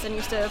campus and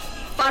used to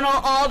funnel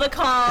all the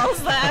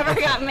calls that ever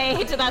got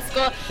made to that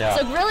school.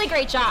 So really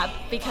great job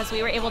because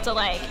we were able to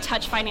like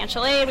touch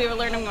financial aid. We were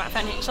learning about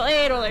financial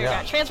aid. We were learning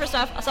about transfer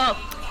stuff. So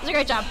it was a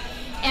great job.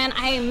 And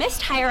I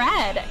missed higher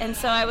ed, and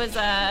so I was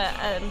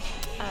a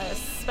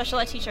special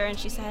ed teacher, and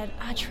she said,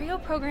 TRIO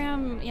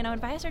program,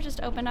 advisor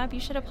just opened up, you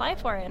should apply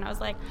for it. And I was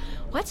like,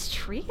 what's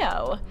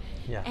TRIO?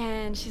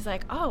 And she's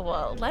like, oh,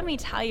 well, let me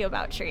tell you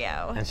about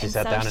TRIO. And she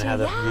sat down and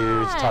had a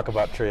huge talk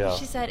about TRIO.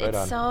 She said,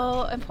 it's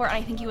so important,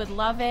 I think you would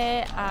love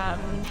it.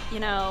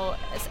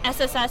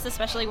 SSS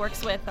especially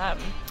works with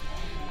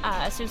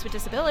students with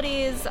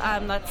disabilities.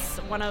 That's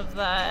one of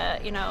the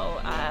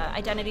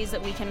identities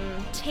that we can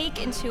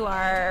take into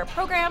our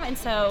program. And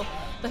so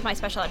with my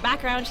special ed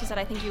background, she said,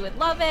 I think you would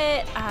love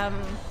it.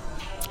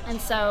 And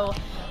so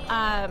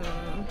I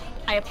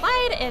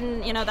applied,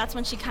 and that's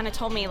when she kind of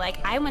told me, like,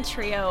 I'm a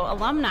TRIO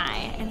alumni.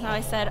 And so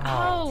I said,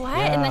 oh, what?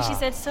 And then she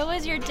said, so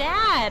is your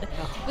dad.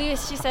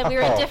 She said we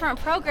were in different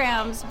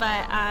programs,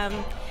 but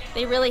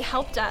they really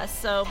helped us.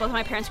 So both of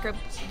my parents grew up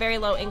very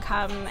low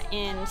income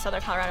in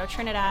Southern Colorado,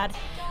 Trinidad.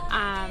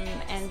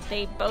 And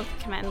they both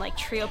commend like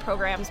TRIO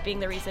programs being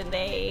the reason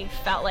they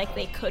felt like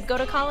they could go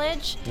to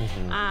college,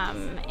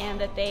 and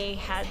that they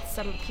had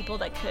some people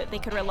that they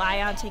could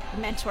rely on to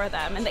mentor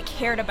them and that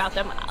cared about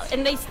them.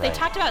 And they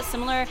talked about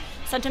similar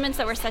sentiments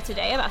that were said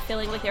today about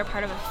feeling like they're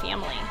part of a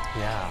family.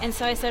 And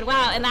so I said,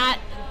 wow, and that,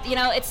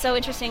 it's so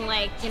interesting,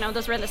 like,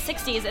 those were in the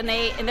 60s,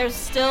 and there's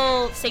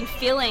still same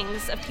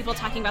feelings of people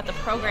talking about the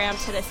program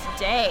to this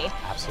day.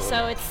 Absolutely.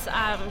 So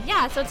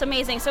it's, so it's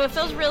amazing. So it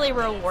feels really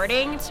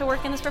rewarding to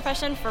work in this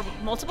profession for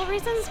multiple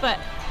reasons, but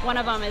one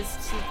of them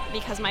is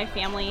because my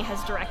family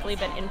has directly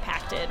been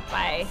impacted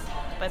by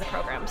the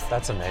programs.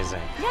 That's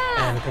amazing.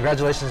 Yeah. And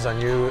congratulations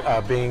on you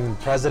being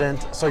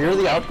president. So you're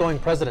the outgoing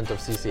president of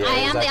CCA. I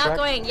am the correct?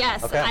 Outgoing,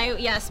 yes. Okay.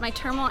 Yes, my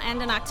term will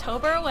end in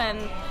October when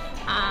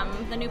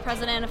the new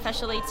president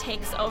officially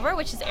takes over,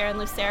 which is Aaron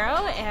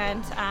Lucero,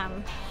 and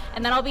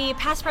then I'll be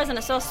past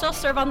president. So I'll still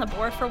serve on the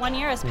board for 1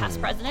 year as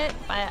past president,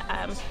 but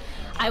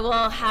I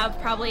will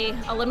have probably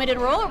a limited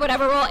role or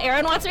whatever role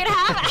Aaron wants me to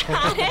have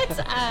on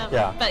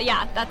it. But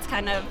yeah, that's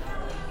kind of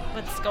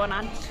what's going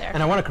on there.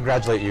 And I want to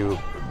congratulate you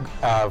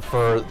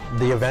for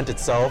the event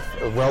itself,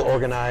 well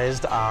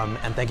organized,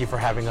 and thank you for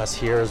having us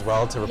here as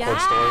well to report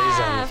stories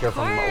and hear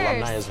from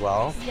alumni as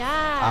well.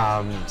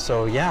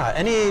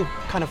 Any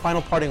kind of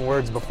final parting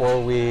words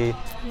before we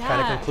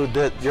kind of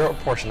conclude your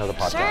portion of the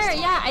podcast?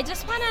 Sure, I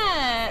just want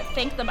to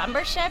thank the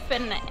membership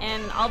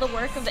and all the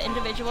work of the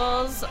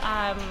individuals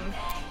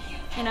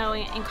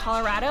in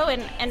Colorado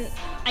and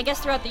I guess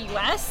throughout the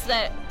U.S.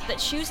 that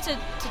choose to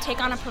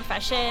take on a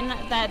profession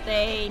that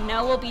they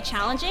know will be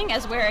challenging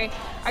as we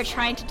are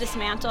trying to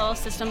dismantle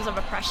systems of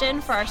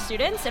oppression for our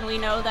students. And we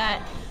know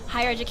that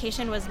higher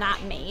education was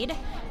not made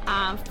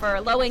for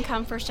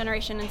low-income,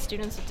 first-generation, and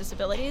students with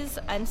disabilities.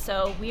 And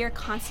so we are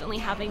constantly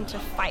having to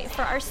fight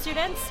for our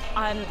students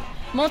on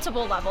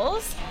multiple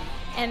levels.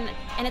 And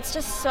it's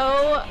just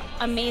so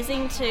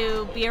amazing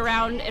to be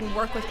around and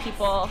work with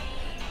people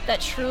that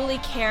truly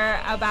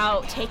care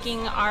about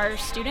taking our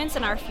students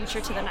and our future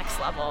to the next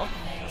level.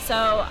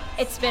 So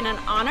it's been an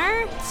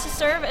honor to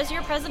serve as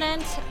your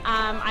president.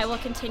 I will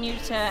continue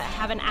to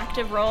have an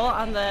active role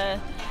on the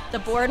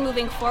board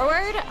moving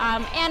forward,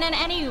 and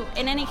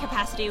in any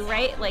capacity,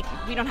 right? Like,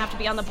 we don't have to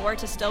be on the board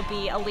to still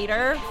be a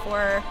leader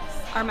for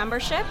our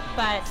membership,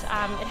 but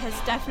it has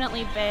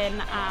definitely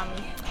been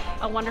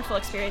a wonderful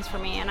experience for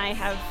me, and I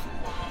have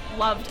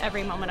loved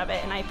every moment of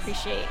it, and I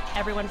appreciate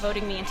everyone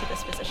voting me into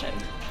this position.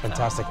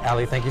 Fantastic.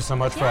 Allie, thank you so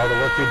much for all the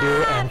work you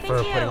do and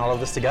for putting all of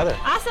this together.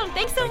 Awesome.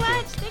 Thanks so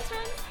much. Thanks,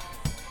 friends.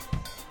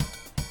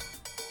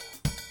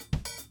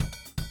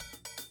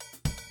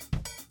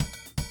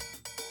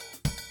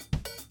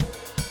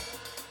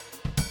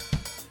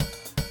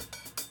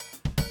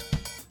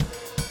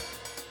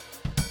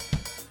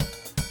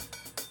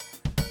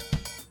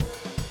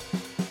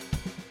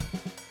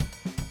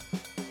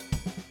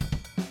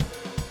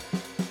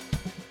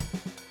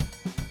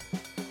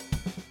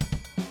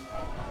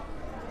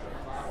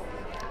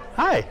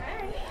 Hi.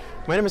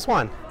 My name is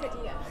Juan.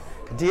 Kadia.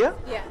 Kadia?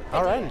 Yeah.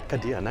 All right,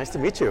 Kadia. Nice to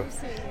meet you.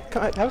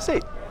 Come on, have a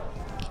seat.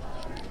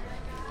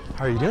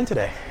 How are you doing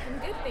today? I'm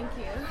good, thank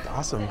you.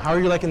 Awesome. How are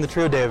you liking the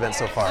Trio Day event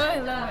so far? Oh, I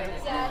love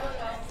it.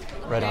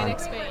 Right on. Great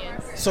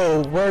experience.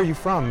 So where are you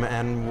from,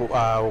 and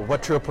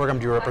what Trio program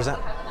do you represent?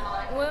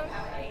 Well,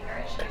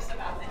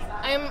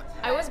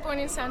 I was born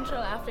in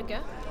Central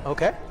Africa.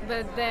 Okay.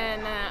 But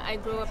then I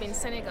grew up in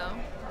Senegal.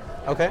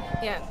 Okay.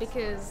 Yeah,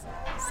 because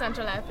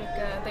Central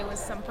Africa, there was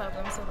some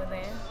problems over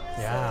there.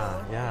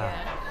 Yeah.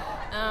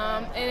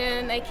 And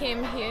then I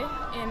came here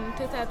in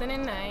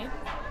 2009.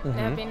 And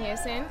I've been here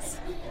since.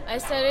 I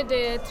started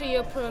the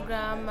Trio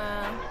program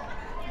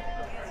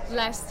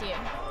last year.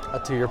 A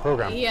 2-year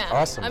program. Yeah.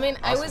 Awesome. I mean,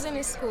 awesome. I was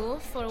in school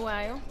for a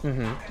while,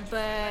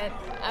 but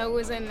I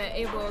wasn't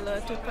able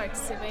to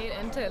participate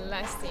until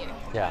last year.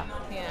 Yeah.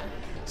 Yeah.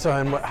 So,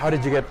 and how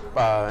did you get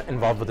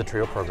involved with the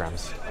Trio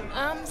programs?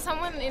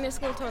 Someone in the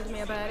school told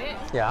me about it.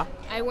 Yeah.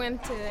 I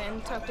went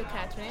and talked to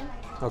Catherine.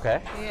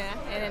 Okay. Yeah,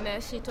 and then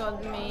she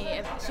told me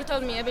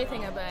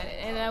everything about it,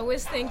 and I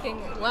was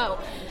thinking, wow,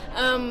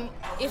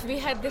 if we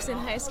had this in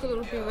high school, it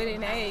would be really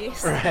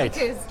nice. Right.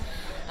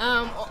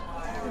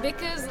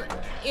 Because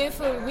if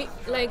we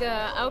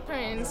our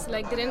parents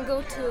didn't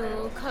go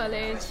to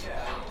college,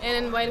 and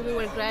then while we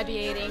were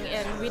graduating,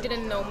 and we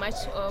didn't know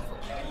much of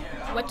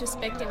what to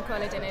expect in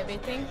college and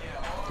everything.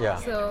 Yeah.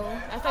 So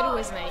I thought it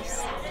was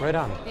nice. Right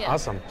on. Yeah.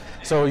 Awesome.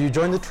 So you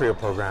joined the Trio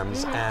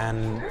programs,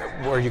 and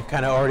were you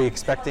kind of already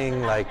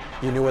expecting,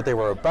 you knew what they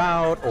were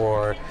about,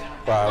 or?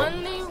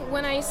 Only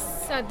when I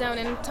sat down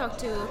and talked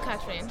to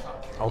Catherine.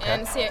 Okay.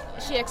 And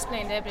she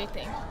explained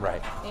everything.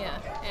 Right. Yeah.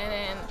 And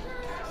then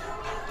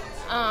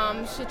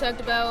she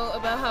talked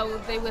about how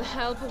they will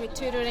help with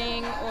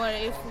tutoring, or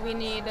if we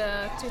need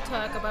to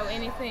talk about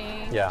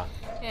anything. Yeah.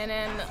 And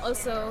then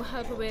also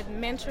help with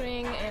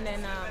mentoring,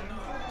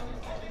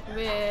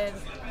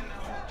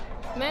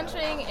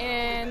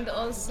 and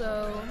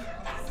also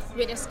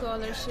with a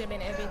scholarship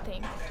and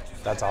everything.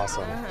 That's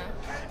awesome.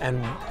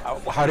 And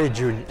how did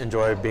you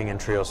enjoy being in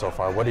Trio so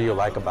far? What do you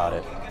like about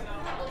it?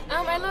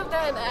 I love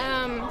that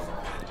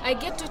I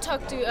get to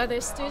talk to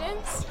other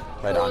students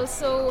Right who on.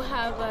 also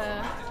have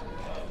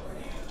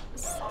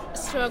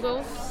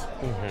struggles.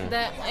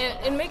 That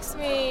it makes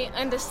me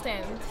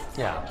understand.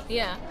 Yeah.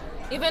 Yeah.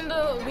 Even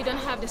though we don't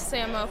have the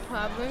same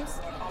problems,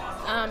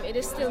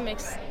 it still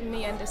makes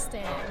me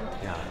understand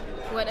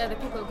what other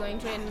people are going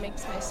through, and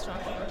makes me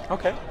stronger.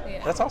 Okay.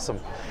 Yeah. That's awesome.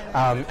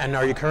 And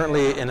are you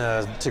currently in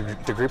a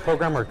degree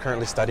program, or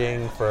currently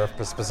studying for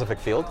a specific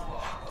field?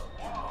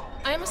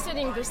 I'm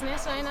studying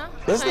business right now.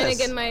 Business? Trying to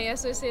get my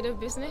associate of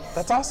business.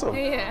 That's awesome.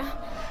 Yeah.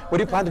 What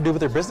do you plan to do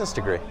with your business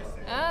degree?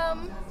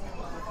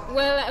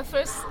 Well, at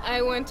first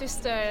I want to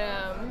start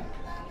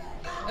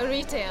a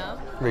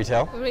retail.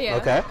 Retail? Yeah.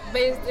 Okay.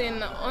 Based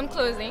on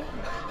clothing.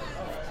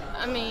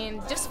 I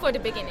mean, just for the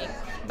beginning.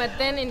 But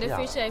then in the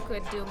future I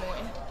could do more.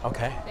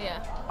 Okay.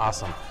 Yeah.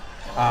 Awesome.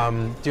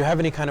 Do you have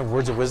any kind of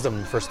words of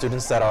wisdom for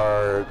students that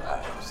are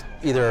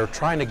either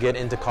trying to get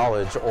into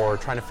college or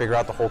trying to figure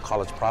out the whole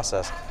college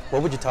process?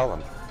 What would you tell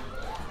them?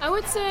 I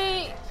would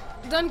say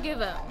don't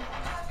give up.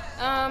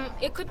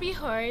 It could be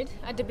hard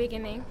at the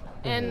beginning,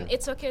 and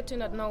it's okay to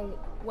not know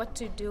what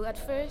to do at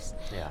first.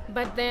 Yeah.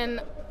 But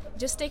then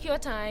just take your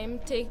time,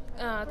 take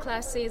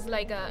classes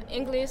like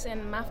English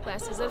and math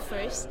classes at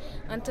first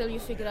until you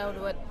figure out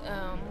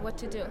what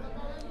to do.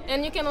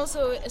 And you can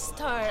also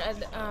start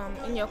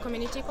in your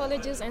community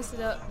colleges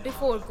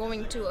before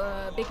going to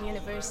a big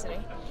university.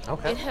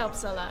 Okay. It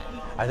helps a lot.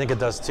 I think it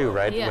does too,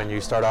 right? Yeah. When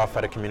you start off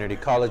at a community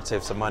college,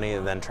 save some money,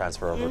 and then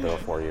transfer over to a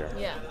 4-year.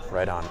 Yeah.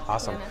 Right on.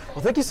 Awesome. Yeah.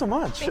 Well, thank you so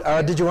much. Thank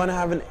you. Did you want to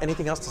have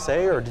anything else to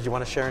say, or did you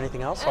want to share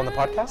anything else on the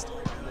podcast?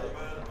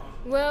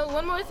 Well,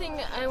 one more thing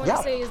I want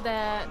to say is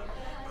that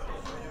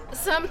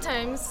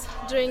sometimes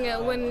during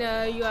when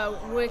you are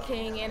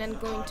working and then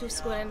going to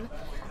school, and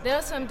there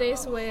are some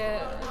days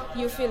where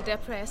you feel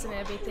depressed and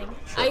everything.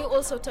 Sure. I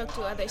also talk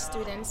to other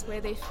students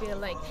where they feel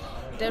like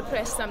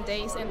depressed some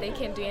days and they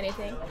can't do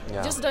anything.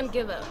 Yeah. Just don't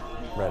give up.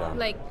 Right on.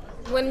 Like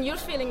when you're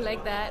feeling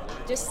like that,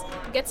 just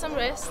get some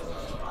rest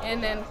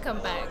and then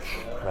come back.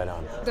 Right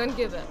on. Don't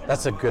give up.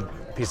 That's a good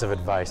piece of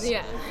advice.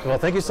 Yeah. Well,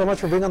 thank you so much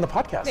for being on the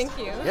podcast. Thank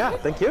you. Yeah,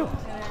 thank you.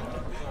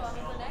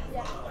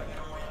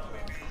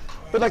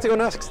 Who'd like to go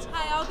next?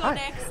 Hi, I'll go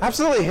next.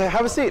 Absolutely.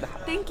 Have a seat.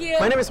 Thank you.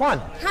 My name is Juan.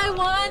 Hi,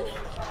 Juan.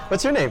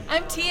 What's your name?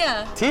 I'm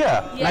Tia.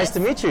 Tia. Yes. Nice to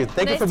meet you.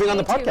 Thank you Nice for to being on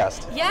the meet you.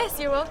 podcast. Yes,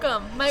 you're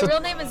welcome. My So-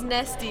 real name is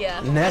Nestia.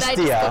 Nestia. But I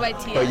just go by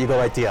Tia. But you go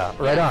by Tia.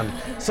 Right Yeah. on.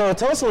 So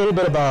tell us a little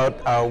bit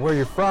about where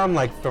you're from,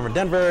 like from the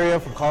Denver area,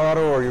 from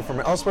Colorado, or you're from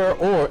elsewhere,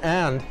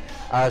 and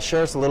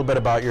share us a little bit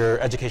about your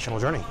educational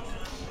journey.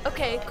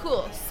 Okay,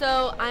 cool.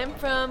 So I'm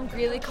from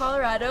Greeley,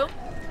 Colorado,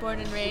 born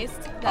and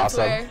raised. That's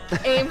Awesome. where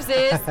Ames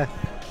is.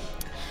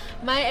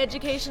 My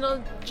educational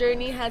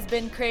journey has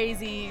been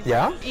crazy.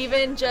 Yeah?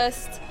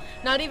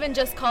 Not even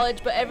just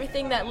college, but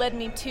everything that led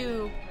me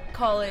to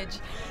college.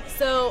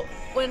 So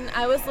when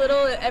I was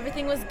little,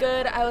 everything was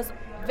good. I was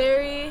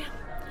very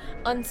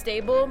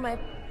unstable. My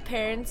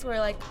parents were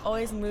like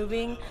always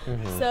moving.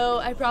 So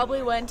I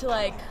probably went to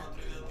like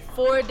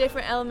 4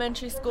 different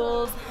elementary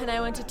schools, and I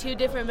went to 2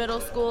 different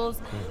middle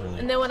schools.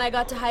 And then when I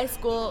got to high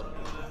school,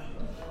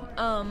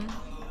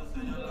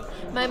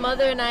 my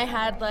mother and I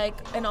had like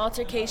an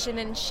altercation,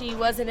 and she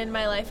wasn't in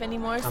my life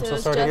anymore. So I'm it so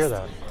was sorry just to hear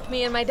that.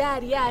 me and my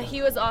dad. Yeah,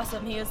 he was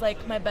awesome. He was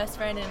like my best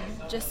friend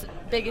and just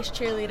biggest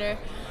cheerleader.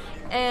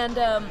 And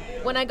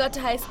when I got to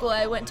high school,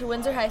 I went to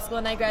Windsor High School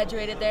and I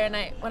graduated there. And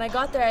when I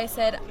got there, I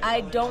said,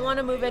 I don't want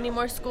to move any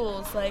more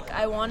schools. Like,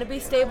 I want to be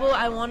stable.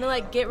 I want to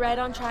like get right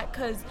on track,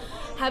 because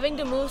having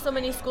to move so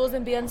many schools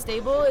and be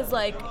unstable is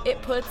like,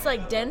 it puts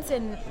like dents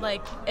in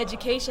like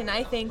education,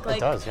 I think. Like,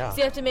 it does, yeah. So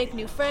you have to make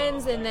new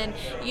friends, and then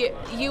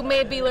you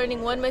may be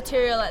learning one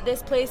material at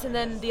this place, and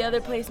then the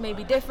other place may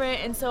be different.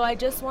 And so I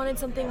just wanted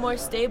something more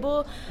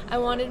stable. I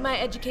wanted my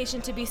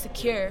education to be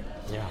secure.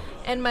 Yeah.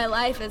 And my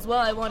life as well.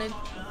 I wanted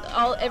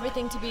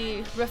everything to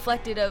be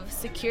reflected of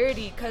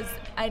security, because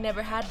I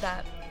never had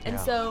that. And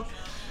so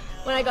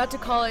when I got to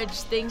college,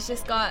 things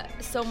just got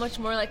so much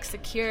more like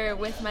secure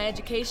with my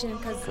education,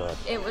 because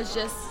it was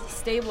just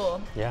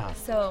stable. Yeah.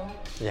 So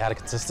you had a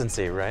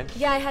consistency, right?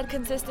 yeah, I had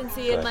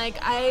consistency. And like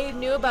I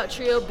knew about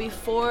TRIO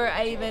before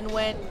I even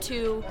went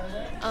to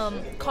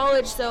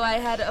college, so I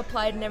had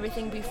applied and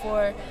everything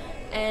before.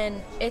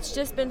 And it's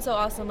just been so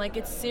awesome. Like,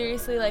 it's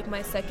seriously like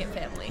my second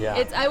family.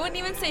 Yeah. I wouldn't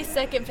even say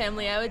second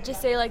family. I would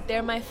just say like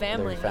they're my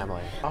family. They're your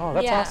family. Oh,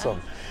 that's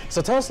awesome.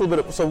 So tell us a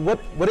little bit. So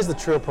what is the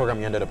TRIO program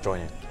you ended up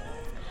joining?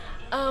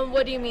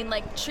 What do you mean,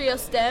 like TRIO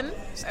STEM?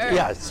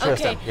 Yeah, it's TRIO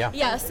STEM. Yeah.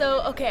 Yeah.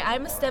 So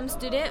I'm a STEM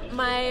student.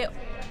 My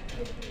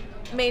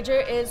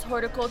major is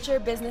horticulture,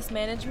 business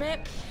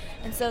management,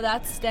 and so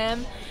that's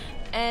STEM.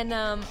 And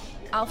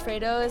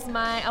Alfredo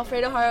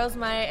Haro is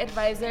my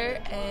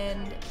advisor,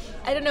 and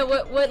I don't know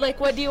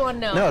what do you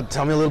want to know? No,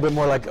 tell me a little bit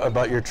more like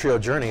about your TRIO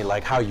journey,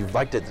 like how you've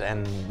liked it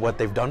and what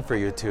they've done for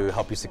you to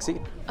help you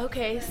succeed.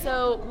 Okay,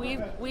 so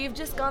we've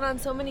just gone on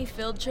so many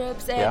field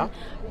trips, and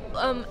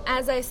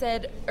as I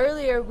said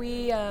earlier,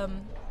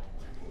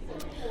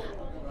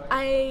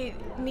 I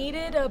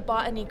needed a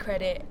botany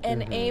credit,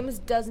 and Ames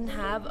doesn't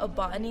have a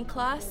botany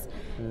class.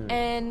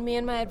 And me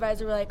and my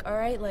advisor were like, all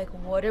right, like,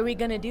 what are we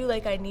gonna do?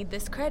 Like, I need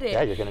this credit.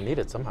 Yeah, you're gonna need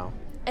it somehow.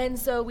 And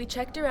so we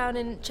checked around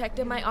and checked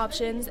in my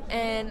options,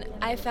 and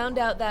I found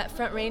out that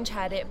Front Range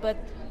had it, but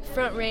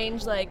Front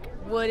Range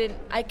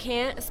I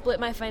can't split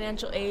my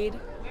financial aid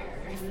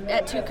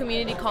at two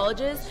community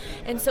colleges.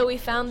 And so we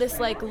found this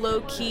like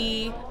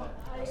low-key,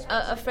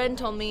 a friend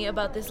told me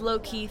about this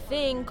low-key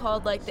thing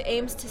called like the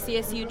Ames to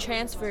CSU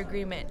transfer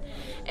agreement.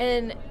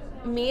 And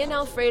me and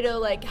Alfredo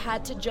like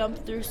had to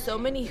jump through so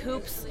many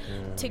hoops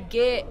to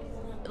get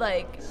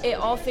like it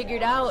all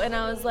figured out. And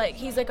I was like,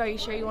 he's like, are you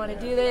sure you want to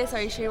do this?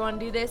 Are you sure you want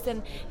to do this?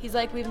 And he's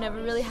like, we've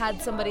never really had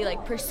somebody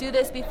like pursue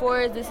this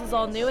before. This is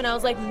all new. And I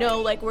was like,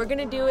 no, like we're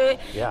gonna do it.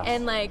 Yeah.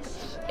 And like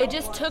it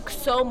just took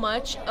so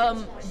much,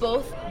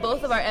 both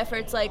of our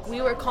efforts. Like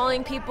we were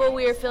calling people,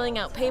 we were filling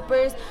out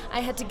papers, I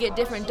had to get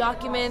different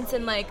documents,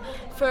 and like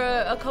for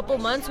a couple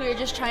months we were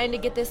just trying to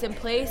get this in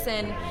place,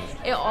 and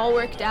it all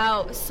worked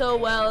out so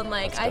well. And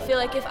like I feel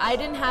like if I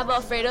didn't have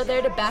Alfredo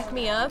there to back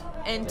me up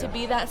and to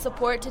be that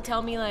support, to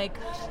tell me like,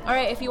 all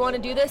right, if you want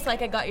to do this,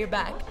 like I got your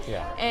back.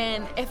 Yeah.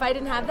 And if I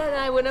didn't have that, then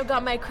I wouldn't have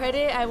got my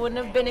credit, I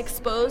wouldn't have been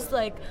exposed.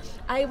 Like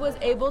I was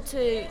able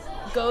to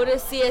go to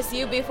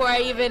CSU before I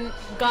even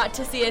got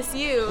to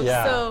CSU.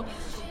 Yeah. So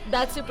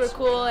that's super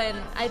cool, and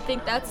I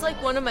think that's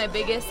like one of my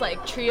biggest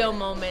like TRIO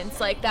moments.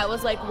 Like that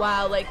was like,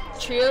 wow, like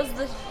TRIO's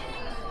the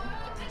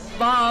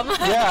bomb.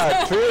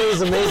 Yeah, TRIO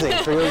is amazing.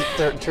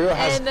 TRIO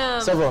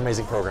has several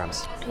amazing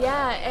programs.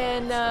 Yeah,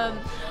 and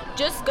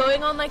just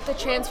going on like the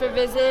transfer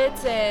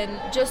visits and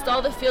just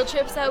all the field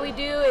trips that we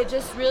do, it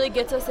just really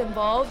gets us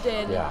involved,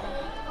 and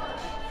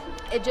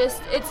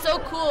it's so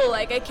cool.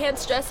 Like I can't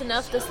stress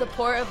enough the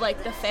support of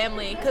like the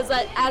family, because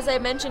as I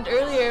mentioned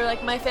earlier,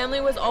 like my family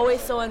was always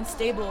so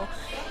unstable,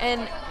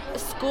 and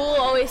school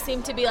always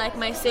seemed to be like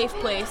my safe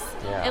place.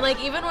 And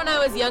like even when I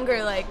was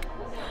younger, like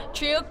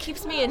TRIO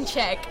keeps me in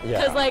check,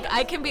 because like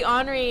I can be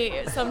ornery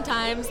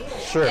sometimes.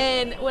 Sure.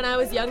 And when I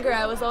was younger,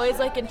 I was always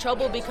like in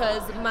trouble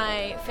because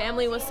my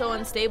family was so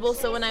unstable.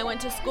 So when I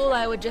went to school,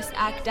 I would just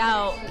act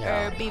out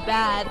or be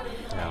bad.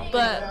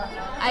 But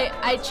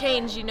I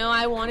changed, you know.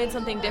 I wanted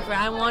something different.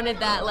 I wanted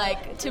that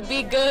like to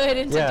be good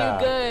and to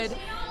do good.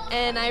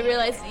 And I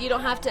realized you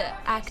don't have to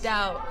act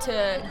out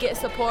to get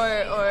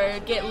support or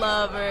get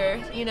love,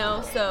 or you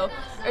know,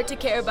 or to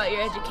care about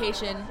your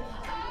education.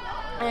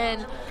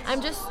 And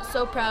I'm just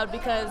so proud,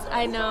 because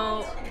I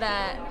know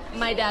that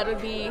my dad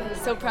would be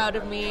so proud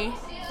of me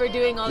for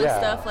doing all this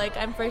stuff. Like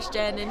I'm first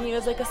gen, and he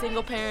was like a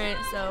single parent,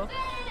 so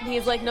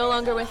he's like no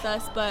longer with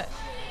us. But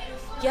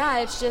yeah,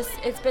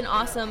 it's been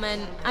awesome,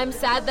 and I'm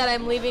sad that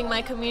I'm leaving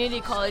my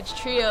community college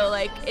TRIO.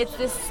 Like it's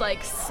this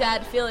like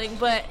sad feeling,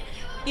 but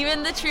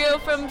even the TRIO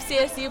from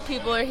CSU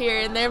people are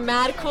here, and they're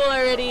mad cool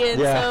already, and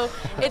so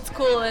it's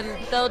cool,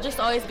 and they'll just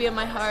always be in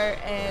my heart.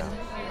 And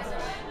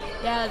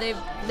yeah,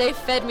 they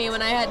fed me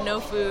when I had no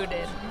food,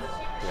 and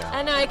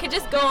I know, I could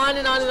just go on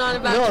and on and on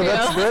about No, Trio.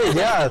 that's great.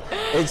 Yeah,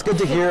 it's good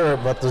to hear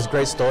about those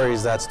great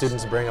stories that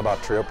students bring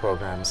about Trio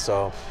programs.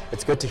 So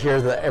it's good to hear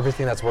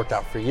everything that's worked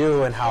out for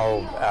you and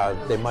how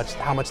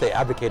how much they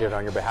advocated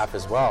on your behalf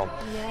as well.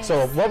 Yes.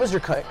 So what was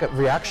your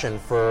reaction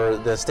for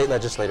the state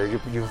legislator?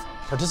 You've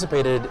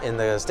participated in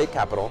the state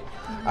capitol.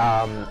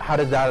 How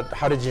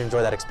did you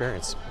enjoy that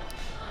experience?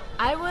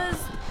 I was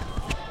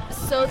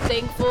so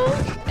thankful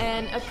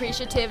and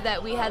appreciative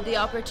that we had the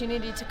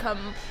opportunity to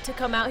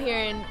come out here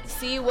and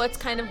see what's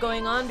kind of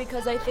going on,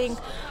 because I think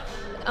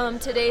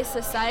today's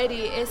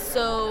society is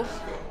so,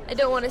 I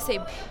don't want to say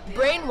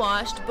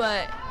brainwashed,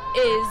 but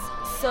is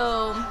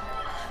so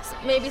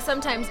maybe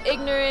sometimes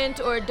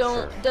ignorant or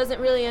doesn't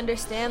really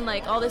understand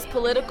like all this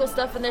political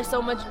stuff, and there's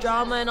so much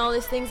drama and all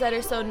these things that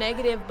are so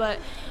negative. But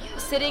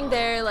sitting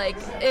there like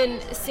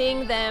and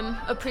seeing them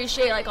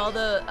appreciate like all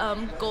the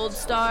Gold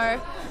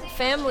Star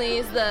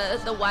families,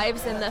 the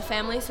wives and the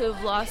families who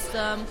have lost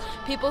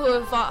people who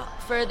have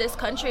fought for this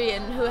country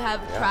and who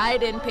have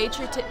pride and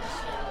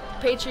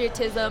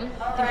patriotism.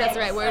 I think that's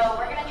the right word.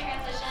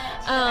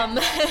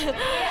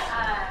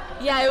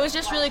 Yeah, it was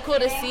just really cool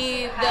to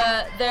see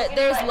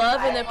there's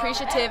love and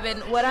appreciative.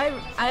 And what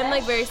I'm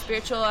like very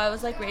spiritual. I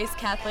was like raised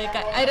Catholic.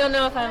 I don't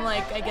know if I'm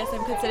like, I guess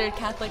I'm considered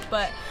Catholic,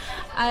 but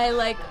I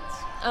like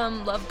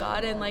love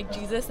God and like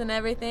Jesus and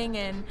everything.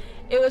 And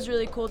it was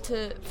really cool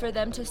for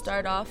them to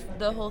start off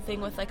the whole thing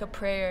with like a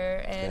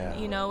prayer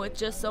and you know, with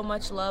just so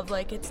much love.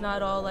 Like it's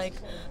not all like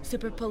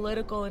super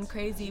political and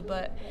crazy,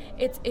 but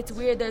it's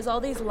weird. There's all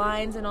these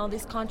lines and all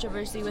this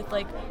controversy with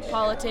like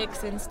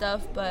politics and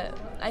stuff, but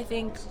I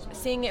think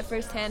seeing it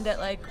firsthand at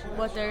like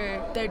what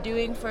they're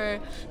doing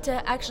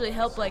to actually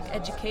help like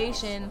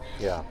education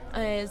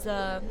is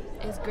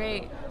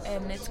great.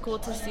 And it's cool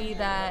to see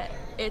that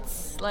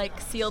it's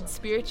like sealed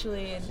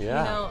spiritually, and you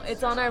know,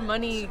 it's on our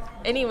money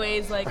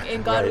anyways, like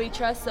in God we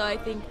trust. So I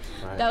think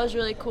that was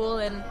really cool,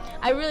 and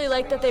I really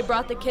like that they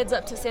brought the kids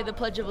up to say the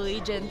Pledge of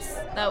Allegiance.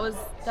 That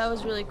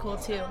was really cool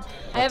too.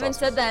 I haven't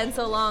said that in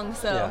so long,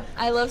 so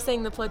I love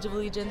saying the Pledge of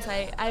Allegiance.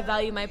 I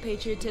value my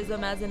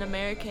patriotism as an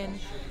American,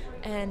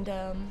 and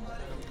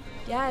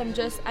I'm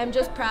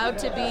just proud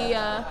to be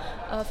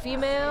a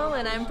female,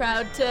 and I'm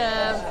proud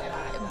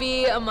to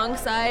be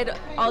alongside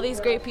all these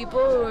great people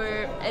who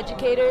are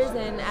educators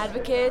and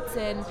advocates,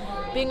 and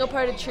being a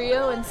part of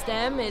Trio and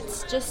STEM.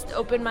 It's just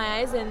opened my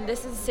eyes, and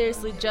this is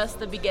seriously just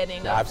the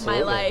beginning of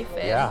my life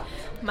and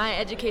my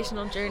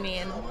educational journey,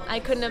 and I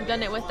couldn't have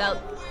done it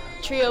without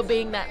Trio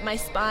being my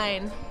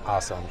spine.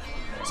 Awesome.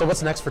 So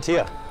what's next for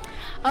Tia?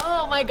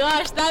 Oh my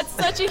gosh, that's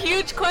such a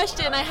huge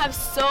question. I have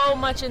so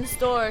much in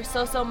store,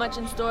 so much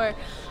in store.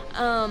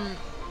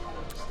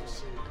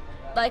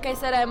 Like I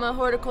said, I'm a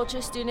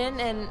horticulture student,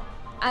 and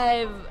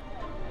I've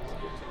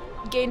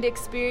gained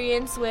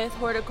experience with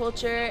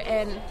horticulture,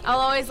 and I'll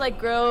always like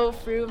grow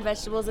fruit and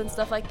vegetables and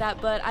stuff like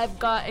that, but I've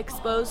got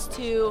exposed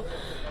to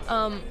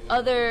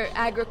other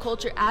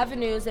agriculture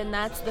avenues, and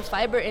that's the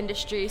fiber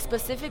industry,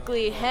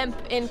 specifically hemp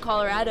in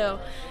Colorado.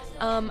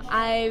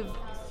 I've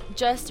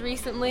just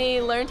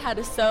recently learned how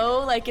to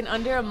sew like in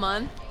under a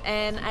month,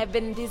 and I've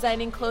been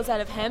designing clothes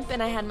out of hemp,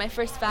 and I had my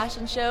first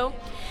fashion show,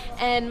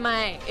 and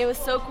it was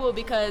so cool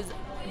because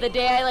the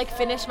day I like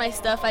finished my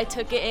stuff, I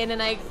took it in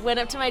and I went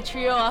up to my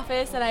Trio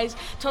office and I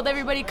told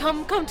everybody,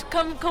 come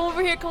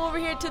over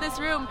here to this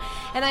room,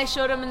 and I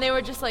showed them, and they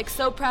were just like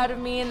so proud of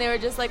me, and they were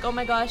just like, oh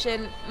my gosh.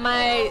 And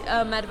my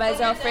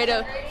advisor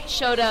Alfredo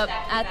showed up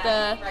at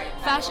the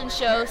fashion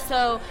show,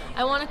 so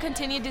I want to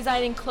continue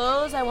designing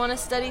clothes. I want to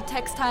study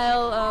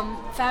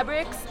textile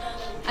fabrics.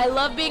 I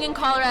love being in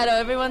Colorado.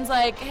 Everyone's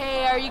like,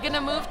 hey, are you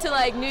gonna move to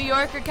like New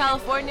York or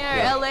California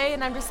or LA?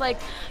 And I'm just like,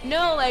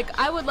 no, like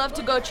I would love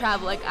to go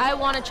travel. Like I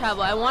want to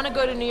travel. I want to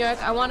go to New York.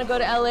 I want to go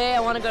to LA. I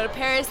want to go to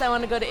Paris. I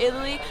want to go to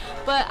Italy.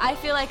 But I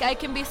feel like I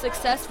can be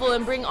successful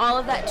and bring all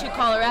of that to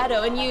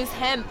Colorado and use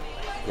hemp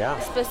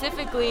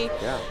specifically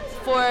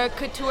for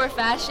couture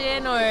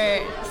fashion or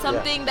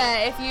something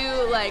that if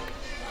you like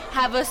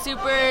have a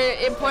super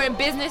important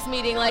business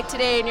meeting like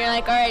today, and you're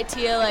like, all right,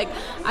 Tia, like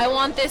I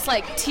want this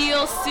like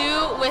teal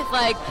suit with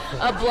like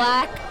a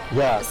black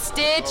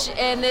stitch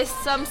and this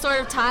some sort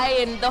of tie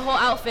and the whole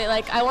outfit.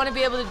 Like I want to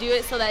be able to do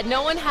it so that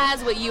no one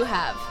has what you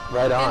have.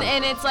 Right on.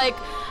 And it's like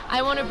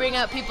I want to bring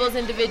out people's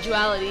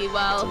individuality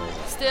while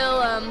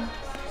still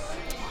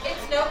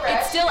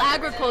it's still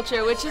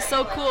agriculture, which is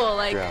so cool.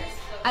 Like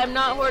I'm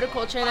not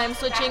horticulture, and I'm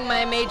switching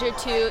my major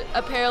to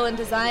apparel and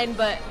design,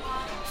 but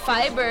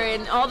fiber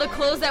and all the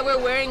clothes that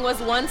we're wearing was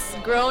once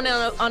grown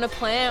on a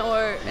plant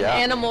or an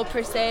animal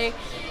per se.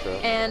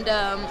 And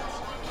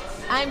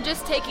I'm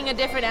just taking a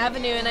different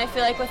avenue, and I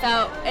feel like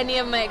without any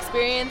of my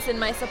experience and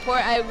my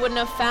support, I wouldn't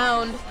have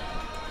found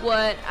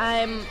what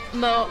I'm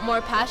more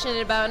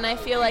passionate about, and I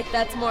feel like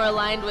that's more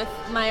aligned with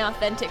my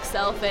authentic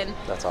self, and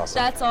that's awesome.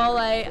 That's all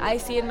I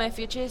see in my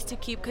future, is to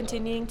keep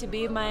continuing to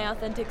be my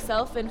authentic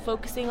self and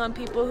focusing on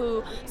people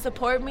who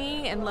support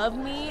me and love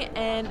me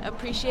and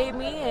appreciate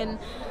me, and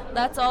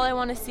that's all I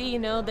want to see. You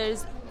know,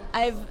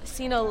 I've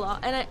seen a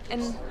lot,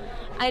 and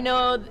I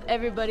know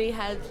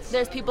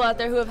there's people out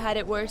there who have had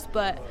it worse,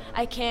 but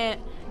I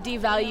can't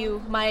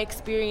devalue my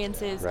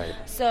experiences. Right.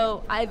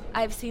 So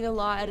I've seen a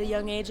lot at a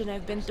young age, and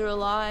I've been through a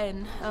lot,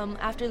 and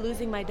after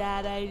losing my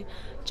dad, I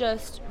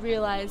just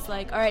realized,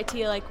 like, all right,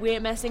 Tia, like, we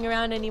ain't messing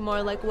around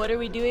anymore. Like, what are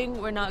we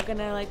doing? We're not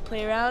gonna, like,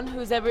 play around.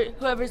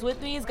 Whoever's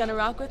with me is gonna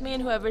rock with me,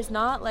 and whoever's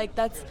not, like,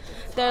 that's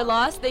their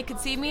loss. They could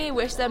see me,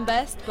 wish them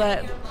best,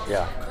 but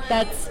yeah,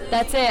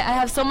 that's it. I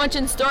have so much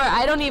in store.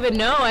 I don't even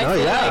know.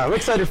 I'm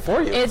excited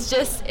for you.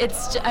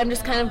 I'm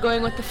just kind of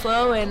going with the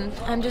flow, and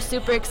I'm just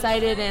super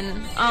excited,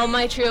 and all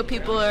my trio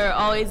people are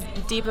always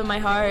deep in my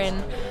heart,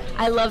 and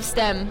I love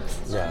STEM.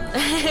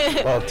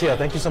 Yeah. Well, Tia,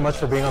 thank you so much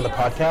for being on the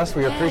podcast.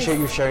 We appreciate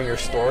you sharing your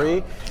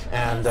story,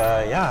 and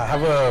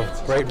have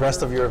a great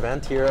rest of your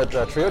event here at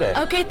Trio Day.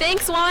 Okay,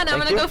 thanks, Juan. I'm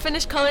gonna go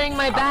finish coloring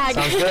my bag.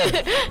 Sounds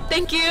good.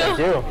 Thank you. Thank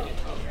you.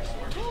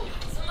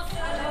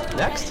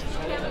 Next.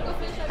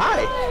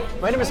 Hi,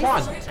 my name is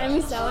Juan. I'm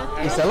Isela.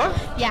 Isela?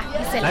 Yeah,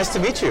 Isela. Nice to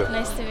meet you.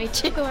 Nice to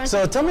meet you.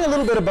 So tell me a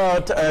little bit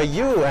about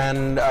you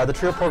and the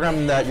trio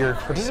program that you're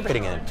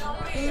participating in.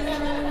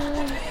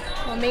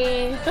 Well,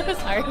 me,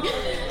 sorry.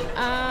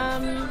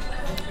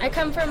 I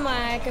come from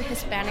like a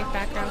Hispanic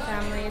background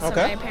family, so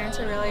my parents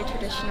are really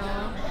traditional.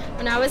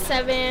 When I was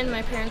 7,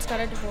 my parents got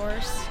a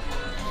divorce,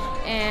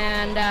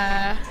 and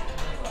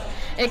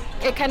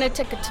it kind of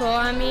took a toll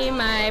on me.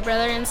 My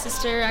brother and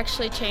sister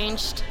actually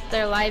changed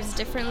their lives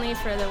differently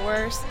for the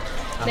worse.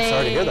 I'm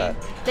sorry to hear that.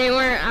 They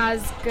weren't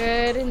as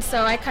good, and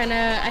so I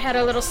had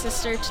a little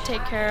sister to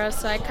take care of,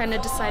 so I kind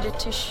of decided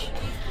to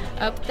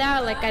up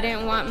that. Like, I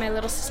didn't want my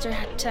little sister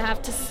to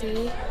have to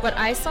see what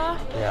I saw.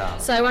 Yeah.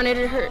 So I wanted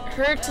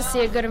her to see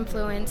a good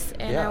influence,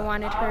 and I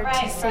wanted her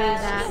to see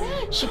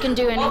that she can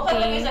do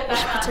anything if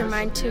she puts her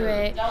mind to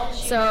it.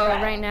 So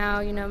right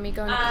now, me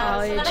going to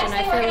college, and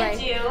I feel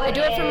like I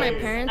do it for my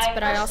parents,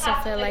 but I also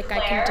feel like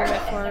I can do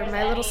it for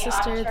my little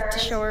sister to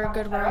show her a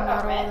good role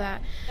model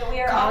that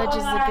college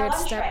is a good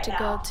step to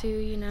go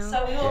to,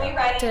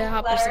 to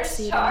help her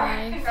succeed in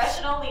life.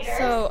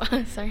 So,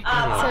 sorry.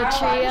 So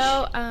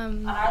Trio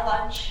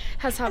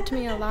has helped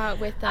me a lot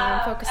with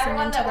focusing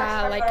into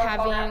that, like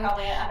having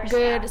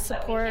good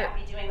support,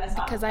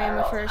 because I am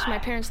a first. My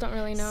parents don't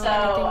really know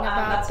anything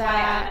about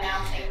that.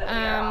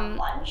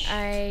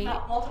 I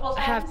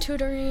have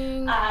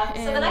tutoring,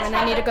 and when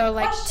I need to go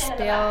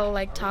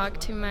talk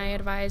to my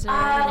advisor,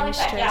 her name is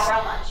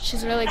Trish.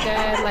 She's really good.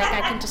 Like,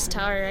 I can just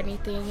tell her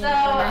anything, and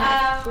I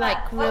have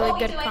like really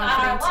good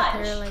confidence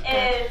with her. Like,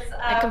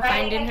 I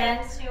confide in her.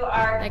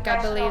 Like, I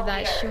believe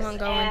that she won't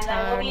go and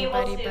tell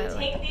anybody, but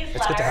like,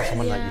 it's good to have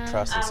someone that you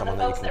trust and someone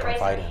that you can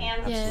confide in.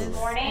 Yes,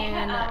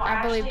 and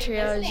I believe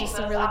Trio is just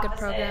a really good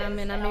program,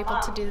 and I'm able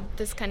to do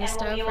this kind of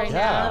stuff right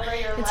now.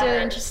 It's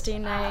really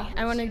interesting.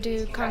 I want to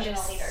do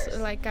Congress,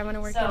 like I want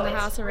to work in the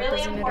House of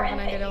Representatives when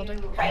I get older,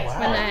 when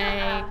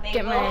I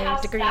get my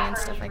degree and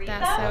stuff like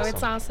that. So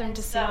it's awesome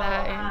to see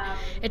that, and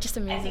it just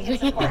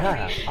amazes me.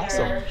 Yeah,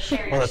 awesome.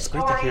 Well, it's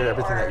great to hear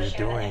everything that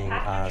you're doing.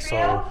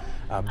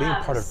 Being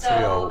part of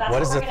Trio,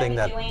 what is the thing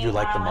that you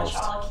like the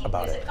most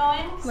about it?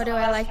 What do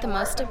I like the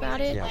most about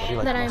it? Yeah, what do you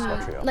like that the most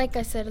about Trio? Like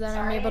I said, that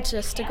I'm able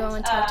to go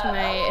and talk to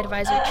my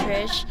advisor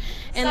Trish,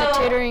 and the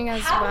tutoring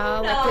as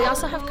well. Like, we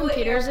also have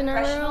computers in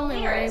our room,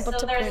 and we're able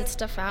to print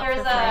stuff out for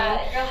free,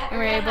 and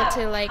we're able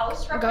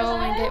to go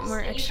and get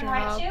more extra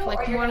help,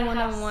 like more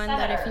one-on-one,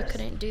 that if you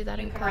couldn't do that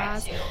in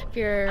class, if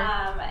your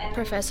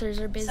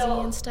professors are busy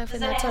and stuff,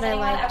 and that's what I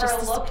like,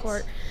 just the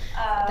support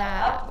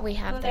that we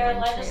have there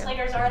in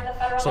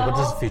Trio. So what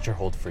does the future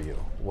hold for you?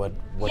 What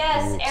do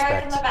you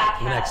expect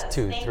in the next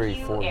 2,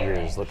 3, 4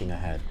 years looking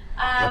ahead?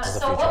 What does the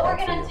future hold for you? So what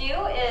we're going to do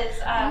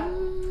is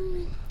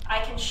I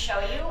can show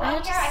you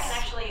on here. I can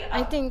actually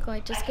I think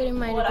just getting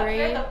my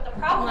degree,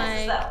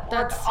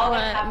 that's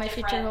what my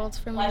future holds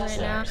for me right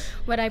now.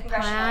 What I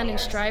plan and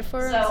strive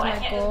for is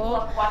my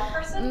goal.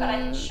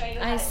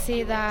 I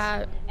see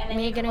that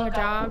me getting a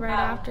job right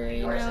after,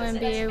 and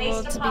be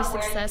able to be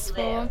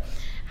successful,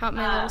 help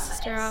my little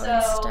sister out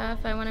and stuff.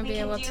 I want to be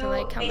able to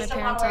help my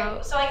parents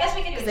out,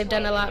 because they've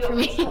done a lot for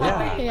me.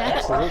 Yeah,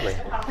 absolutely.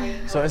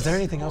 So is there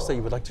anything else that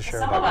you would like to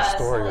share about your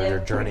story or your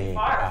journey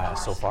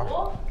so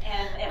far?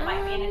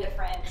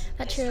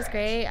 That Trio is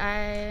great.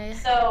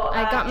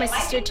 I got my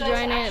sister to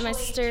join it. My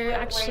sister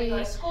actually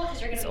is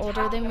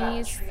older than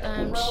me.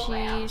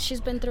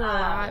 She's been through a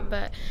lot,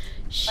 but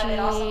she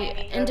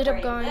ended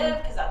up going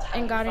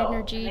and got in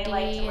her GED,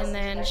 and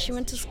then she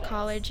went to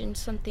college and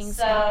some things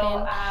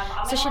happened,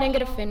 so she didn't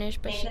get to finish,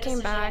 but she came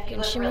back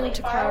and she moved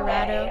to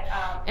Colorado,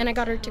 and I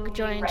got her to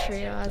join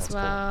Trio as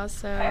well.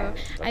 So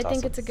I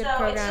think it's a good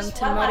program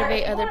to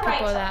motivate other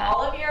people, that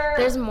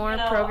there's more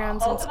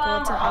programs in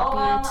school to help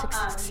you to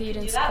succeed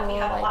in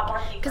school,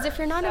 because if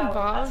you're not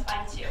involved,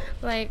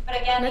 nothing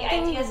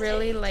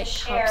really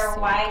helps you in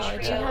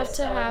college. You have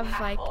to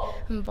have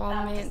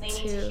involvement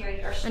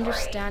to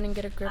understand and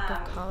get a grip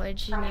of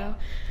college,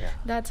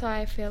 That's why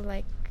I feel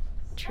like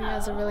TRIO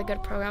is a really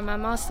good program.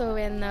 I'm also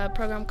in a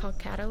program called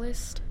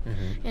Catalyst,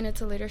 and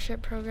it's a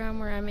leadership program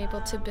where I'm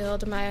able to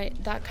build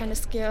that kind of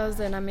skills,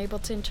 and I'm able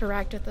to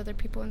interact with other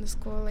people in the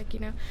school, like,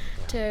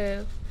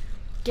 to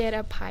get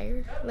up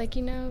higher, like,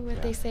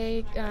 what they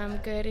say,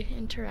 good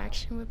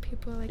interaction with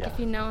people. Like, if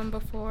you know them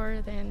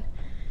before, then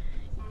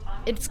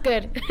it's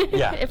good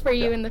for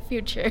you in the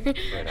future.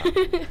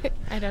 Right.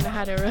 I don't know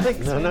how to really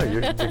explain No,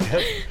 you're good.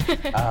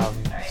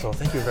 So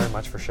thank you very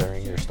much for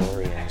sharing your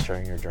story and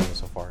sharing your journey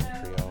so far in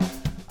TRIO.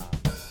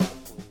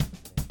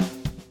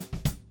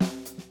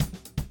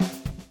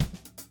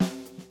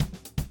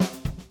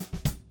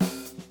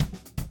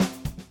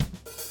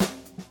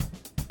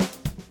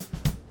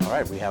 All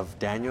right, we have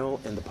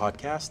Daniel in the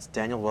podcast.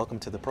 Daniel, welcome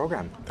to the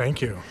program.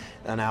 Thank you.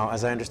 And now,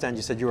 as I understand,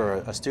 you said you were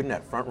a student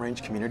at Front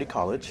Range Community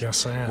College.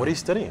 Yes, I am. What are you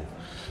studying?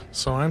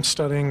 So I'm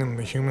studying in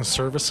the human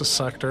services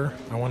sector.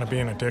 I want to be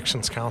an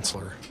addictions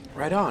counselor.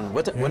 Right on.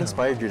 What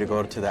inspired you to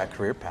go to that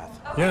career path?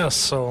 Yes,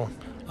 so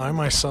I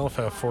myself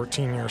have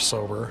 14 years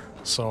sober,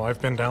 so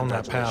I've been down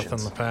that path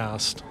in the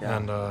past. Yeah.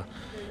 And,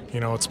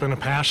 it's been a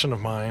passion of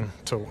mine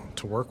to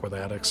work with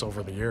addicts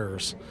over the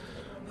years.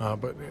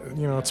 But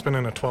it's been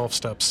in a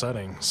 12-step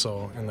setting.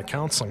 So in the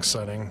counseling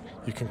setting,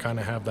 you can kind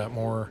of have that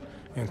more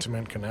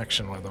intimate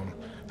connection with them,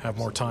 have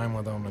more time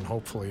with them, and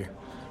hopefully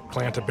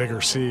plant a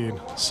bigger seed.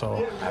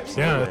 So,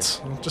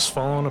 it's just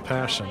following a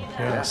passion,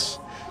 yes.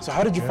 Yeah. So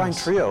how did you find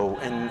TRIO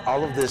and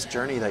all of this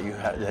journey that you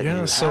had?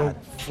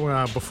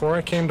 Before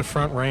I came to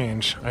Front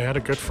Range, I had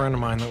a good friend of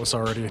mine that was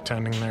already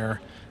attending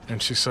there.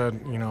 And she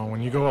said,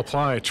 when you go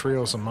apply,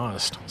 TRIO's a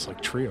must. I was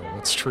like, TRIO?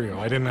 What's TRIO?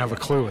 I didn't have a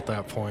clue at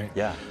that point.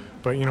 Yeah.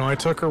 But, I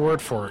took her word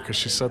for it because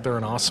she said they're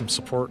an awesome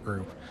support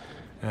group.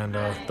 And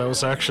that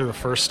was actually the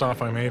first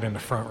stop I made into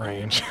Front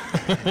Range.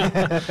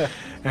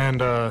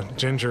 And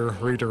Ginger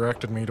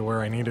redirected me to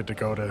where I needed to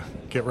go to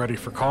get ready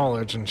for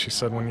college. And she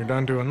said, when you're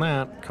done doing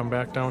that, come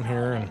back down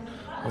here. And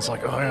I was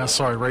like, oh, yeah.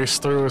 So I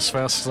raced through as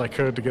fast as I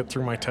could to get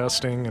through my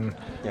testing and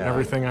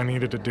everything I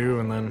needed to do,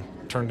 and then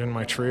turned in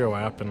my TRIO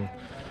app. And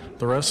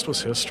the rest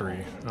was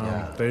history.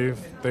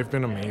 They've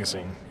been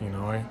amazing.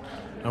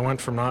 I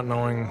went from not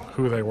knowing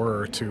who they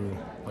were to,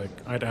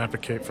 I'd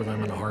advocate for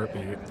them in a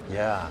heartbeat.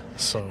 Yeah.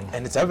 So.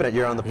 And it's evident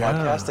you're on the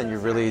podcast and you're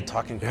really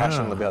talking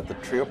passionately about the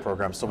TRIO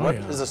program. So what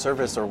is a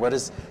service, or what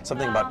is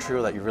something about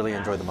TRIO that you really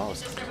enjoy the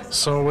most?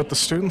 So with the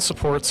student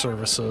support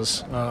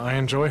services, I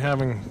enjoy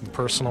having a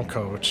personal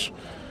coach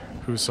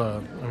who's,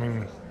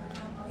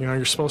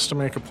 you're supposed to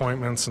make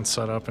appointments and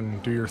set up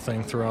and do your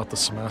thing throughout the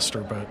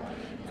semester, but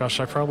gosh,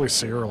 I probably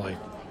see her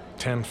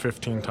 10,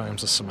 15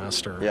 times a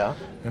semester. Yeah.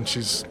 And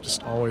she's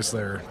just always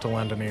there to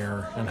lend an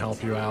ear and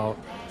help you out.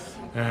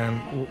 And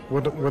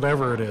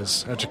whatever it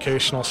is,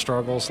 educational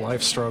struggles,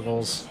 life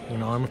struggles.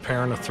 I'm a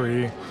parent of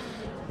 3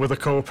 with a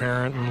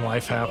co-parent, and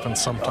life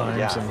happens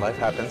sometimes. And life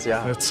happens,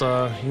 It's,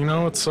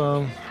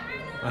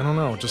 I don't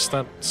know, just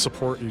that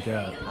support you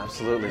get.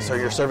 Absolutely. So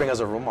you're serving as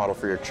a role model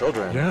for your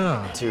children.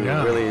 To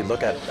Yeah. really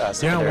look at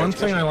secondary one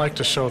education. thing I like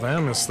to show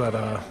them is that,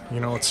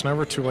 it's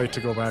never too late to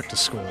go back to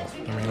school.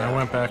 I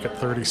went back at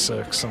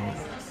 36, and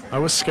I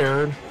was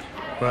scared,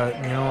 but,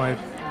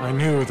 I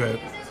knew that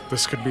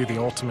this could be the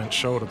ultimate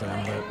show to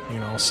them,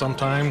 that,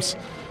 sometimes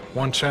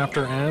one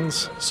chapter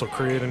ends, so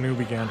create a new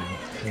beginning.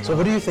 So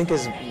what do you think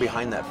is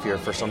behind that fear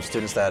for some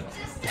students that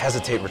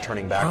hesitate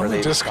returning back? Probably or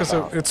they just because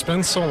it's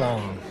been so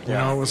long.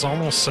 It was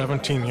almost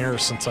 17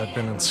 years since I've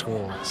been in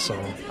school. So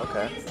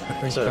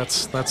I think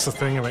that's the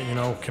thing of it.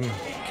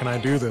 Can I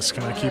do this?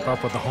 Can I keep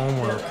up with the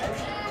homework?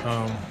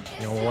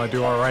 Will I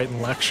do all right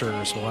in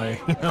lectures? Will I?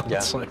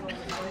 It's like.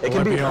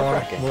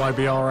 Will I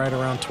be all right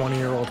around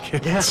 20-year-old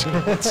kids?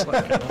 It's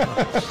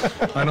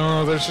I don't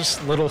know. There's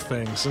just little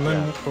things, and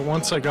then but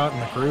once I got in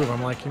the groove,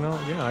 I'm like,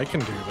 I can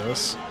do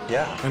this.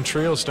 Yeah. And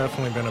TRIO's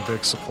definitely been a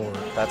big support.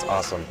 That's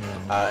awesome.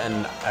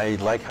 And I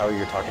like how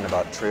you're talking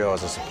about TRIO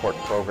as a support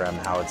program,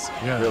 how it's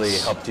really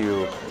helped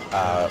you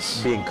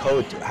being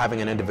having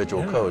an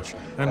individual coach.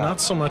 And not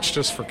so much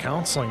just for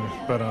counseling,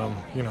 but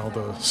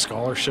the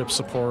scholarship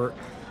support.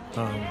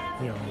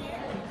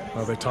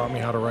 They taught me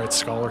how to write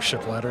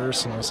scholarship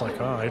letters, and I was like,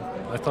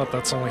 I thought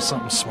that's only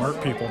something smart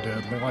people did.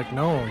 And they're like,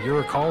 no, you're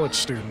a college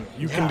student.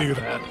 You can do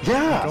that.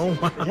 Yeah.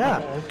 Like, oh,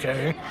 wow.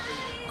 Okay.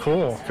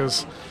 Cool.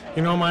 Because,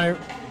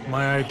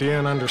 my idea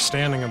and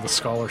understanding of the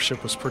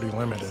scholarship was pretty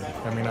limited.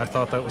 I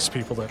thought that was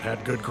people that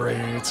had good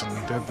grades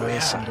and did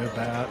this and did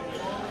that.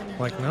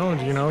 Like, no,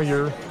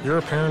 you're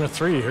a parent of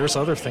 3. Here's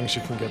other things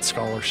you can get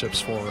scholarships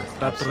for.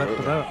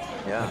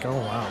 Yeah. Like, oh,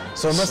 wow.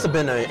 So it must have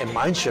been a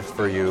mind shift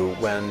for you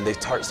when they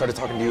started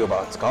talking to you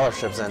about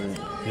scholarships, and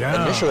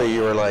initially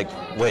you were like,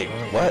 wait,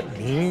 what?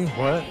 Me?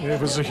 What? It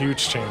was a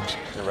huge change.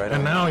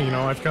 And now,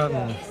 I've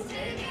gotten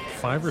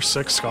 5 or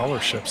 6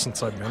 scholarships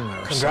since I've been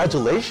there.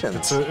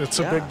 Congratulations. So it's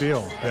a big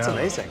deal. That's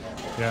amazing.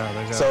 Yeah,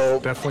 they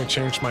definitely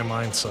changed my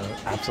mindset.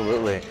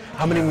 Absolutely.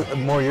 How many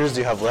more years do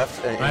you have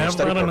left in I have your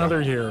study about program?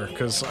 another year,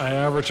 because I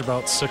average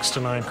about 6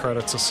 to 9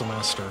 credits a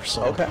semester.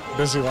 So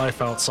busy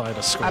life outside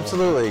of school.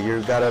 Absolutely.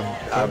 You've got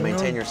to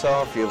maintain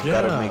yourself. You've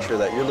got to make sure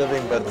that you're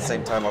living, but at the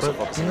same time also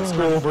focusing on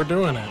school. We're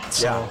doing it.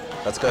 So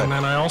That's good. And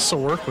then I also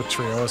work with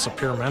Trio as a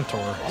peer mentor.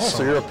 Oh,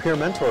 so you're a peer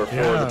mentor for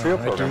the Trio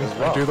program as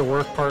well. I do the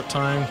work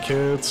part-time,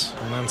 kids,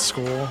 and then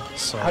school.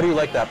 So. How do you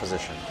like that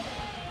position?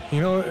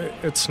 You know,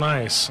 it's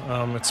nice.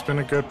 It's been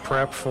a good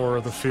prep for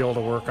the field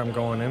of work I'm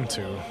going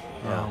into.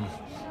 Yeah.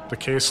 The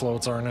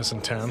caseloads aren't as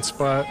intense,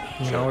 but,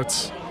 you know,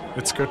 it's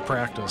good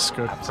practice,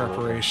 good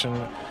preparation.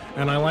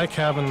 And I like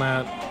having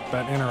that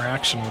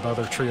interaction with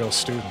other Trio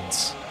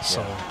students.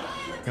 So.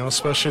 You know,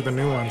 especially the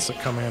new ones that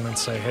come in and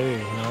say, hey,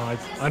 you know,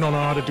 I don't know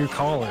how to do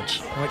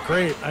college. I'm like,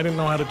 great, I didn't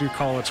know how to do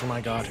college when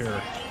I got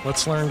here.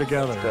 Let's learn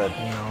together. Good.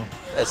 You know.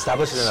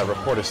 Establishing that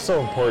rapport is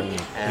so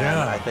important. And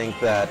I think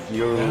that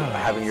you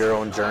having your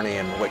own journey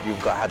and what you've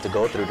had to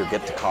go through to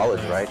get to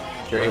college, right?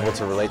 You're able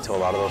to relate to a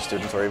lot of those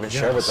students or even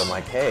share with them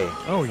like, hey,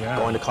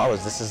 going to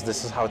college, this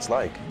is how it's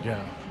like. Yeah.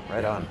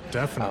 Right on.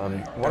 Definitely.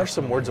 What are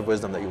some words of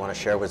wisdom that you want to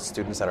share with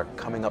students that are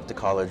coming up to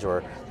college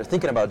or they're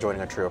thinking about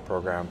joining a Trio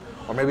program,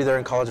 or maybe they're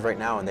in college right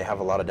now and they have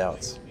a lot of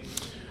doubts?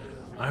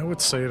 I would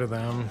say to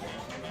them,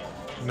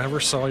 never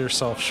sell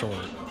yourself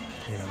short.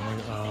 You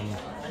know,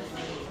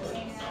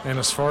 and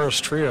as far as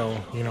Trio,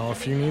 you know,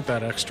 if you need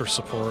that extra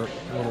support,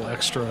 a little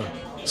extra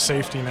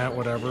safety net,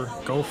 whatever,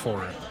 go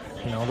for it.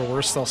 You know, the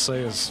worst they'll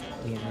say is,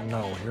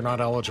 no, you're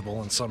not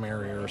eligible in some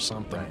area or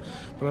something. Right.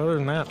 But other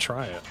than that,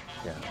 try it.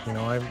 Yeah. You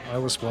know, I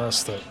was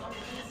blessed that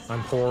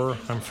I'm poor,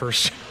 I'm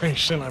first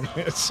generation,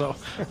 so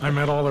I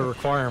met all the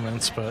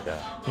requirements, but,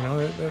 you know,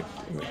 it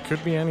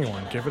could be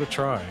anyone. Give it a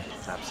try.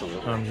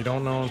 Absolutely. You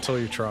don't know until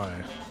you try.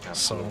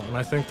 Absolutely. So, and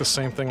I think the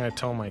same thing I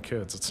tell my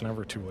kids, it's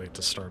never too late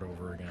to start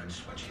over again.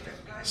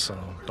 So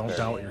don't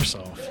doubt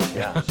yourself.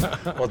 Yeah.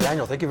 Well,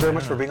 Daniel, thank you very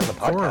much for being on the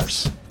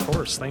podcast. Of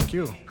course. Thank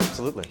you.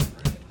 Absolutely.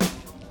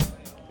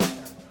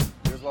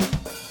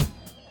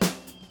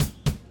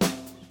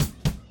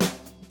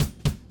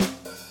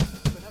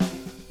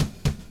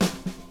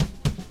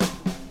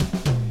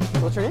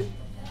 What's your name?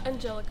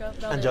 Angelica.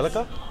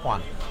 Angelica?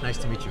 Juan. Nice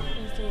to meet you.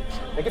 Nice to meet you.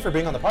 Thank you for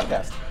being on the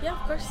podcast. Yeah,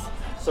 of course.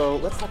 So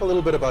let's talk a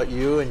little bit about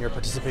you and your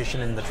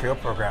participation in the Trio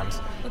programs.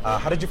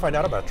 How did you find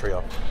out about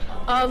Trio?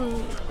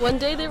 One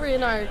day they were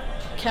in our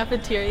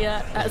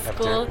cafeteria at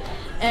school,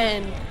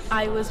 and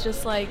I was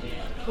just like,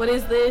 what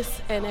is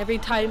this? And every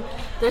time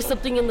there's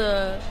something in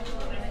the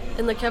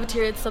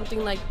cafeteria, it's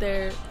something like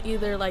they're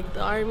either like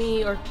the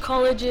army or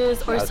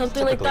colleges or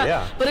something like that.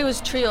 Yeah. But it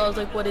was Trio. I was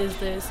like, what is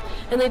this?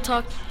 And they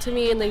talked to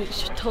me and they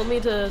told me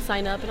to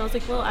sign up. And I was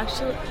like, well,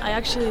 actually, I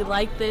actually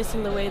like this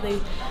and the way they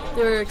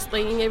were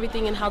explaining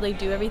everything and how they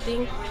do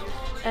everything.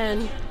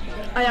 And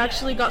I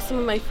actually got some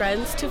of my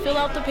friends to fill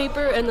out the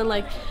paper, and then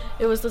like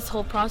it was this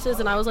whole process,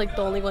 and I was like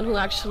the only one who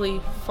actually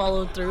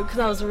followed through because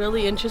I was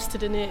really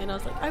interested in it, and I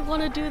was like, I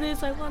want to do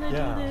this, I want to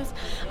do this.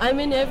 I'm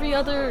in every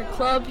other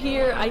club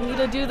here, I need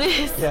to do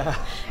this. Yeah.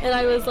 And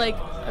I was like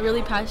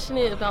really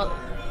passionate about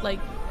like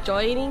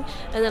joining,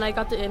 and then I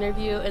got the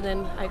interview, and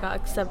then I got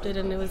accepted,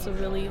 and it was a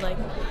really like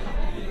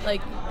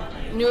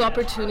new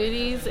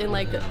opportunities and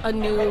like a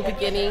new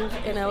beginning.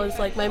 And I was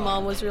like, my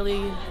mom was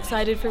really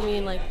excited for me,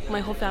 and like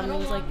my whole family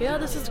was like, yeah,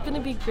 this is gonna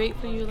be great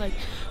for you, like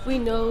we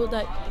know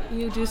that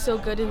you do so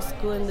good in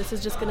school and this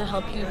is just gonna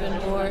help you even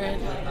more,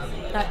 and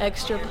that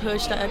extra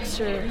push, that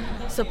extra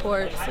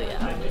support. So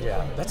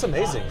yeah, that's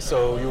amazing.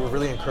 So you were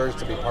really encouraged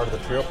to be part of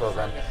the Trio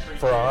program.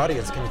 For our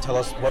audience, can you tell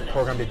us what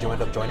program did you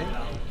end up joining?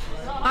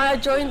 I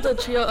joined the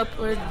Trio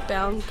Upward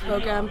Bound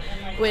program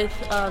with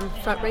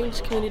Front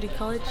Range Community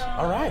College.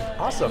 All right,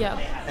 awesome. Yeah.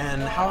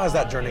 And how has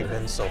that journey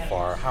been so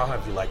far? How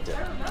have you liked it?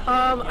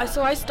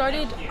 So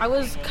I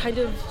was kind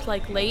of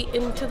like late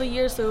into the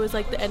year, so it was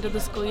like the end of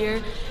the school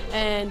year,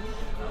 and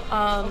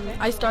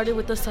I started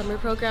with the summer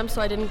program,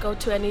 so I didn't go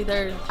to any of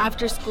their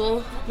after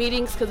school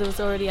meetings because it was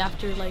already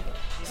after like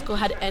school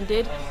had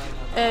ended.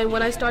 And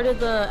when I started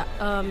the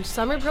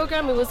summer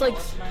program, it was like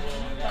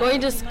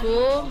going to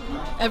school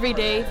every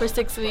day for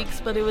 6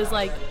 weeks, but it was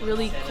like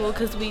really cool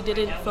because we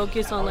didn't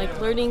focus on like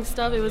learning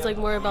stuff. It was like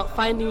more about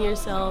finding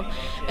yourself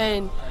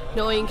and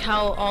knowing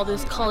how all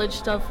this college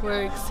stuff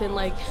works and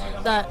like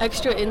that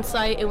extra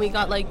insight. And we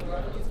got like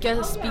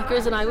guest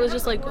speakers, and I was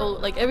just like, oh,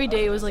 like every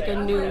day it was like a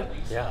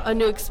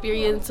new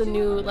experience, a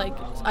new like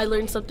I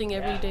learned something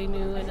every day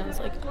new, and I was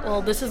like,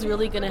 well, this is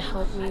really gonna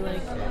help me,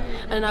 like,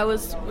 and I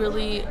was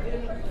really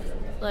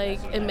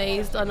like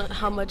amazed on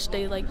how much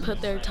they like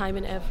put their time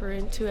and effort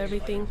into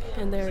everything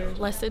and their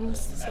lessons.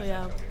 So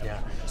yeah.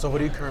 So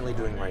what are you currently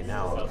doing right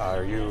now?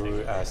 Are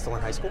you still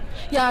in high school?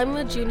 Yeah, I'm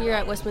a junior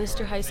at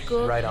Westminster High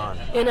School. Right on.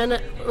 And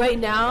then right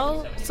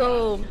now,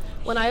 so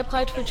when I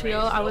applied for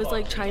Trio, I was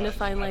like trying to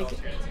find like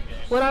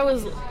what I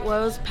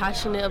was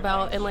passionate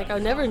about, and like I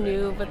never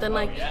knew, but then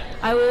like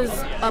I was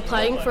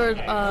applying for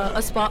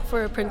a spot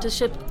for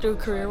apprenticeship through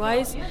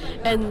CareerWise,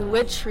 and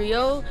with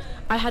Trio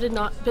I had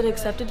not been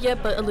accepted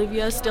yet, but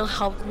Olivia still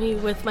helped me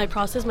with my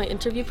process, my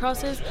interview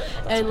process,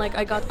 and like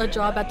I got a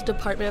job at the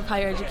Department of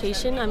Higher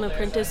Education. I'm an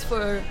apprentice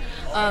for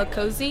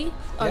COSI,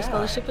 our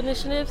scholarship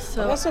initiative,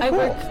 so I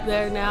work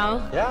there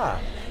now. Yeah.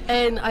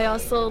 And I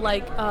also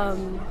like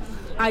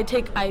I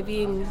take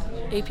IB and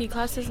AP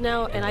classes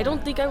now, and I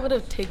don't think I would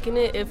have taken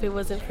it if it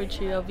wasn't for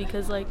Trio,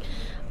 because like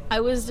I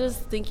was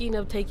just thinking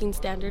of taking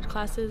standard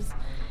classes,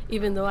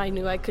 even though I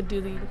knew I could do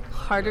the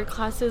harder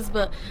classes.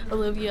 But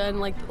Olivia and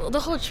like the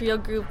whole trio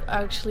group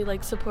actually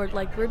like support.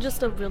 Like we're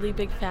just a really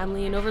big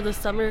family, and over the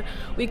summer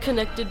we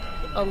connected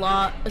a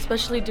lot,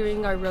 especially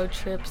during our road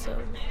trip. So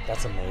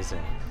that's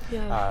amazing.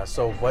 Yeah.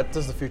 So what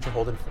does the future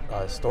hold in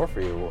store for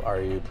you?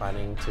 Are you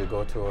planning to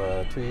go to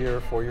a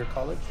 2-year, 4-year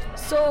college?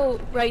 So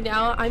right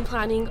now I'm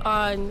planning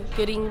on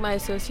getting my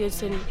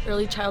associates in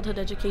early childhood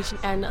education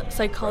and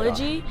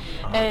psychology,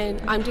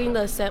 and I'm doing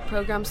the ASCENT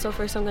program. So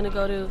first I'm going to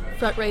go to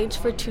Front Range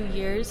for 2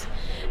 years,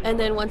 and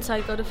then once I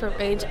go to Front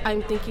Range,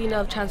 I'm thinking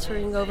of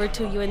transferring over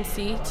to UNC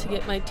to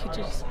get my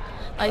teacher's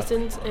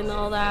license and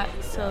all that.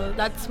 So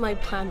that's my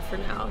plan for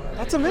now.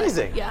 That's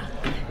amazing. Yeah.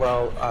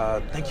 Well,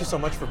 thank you so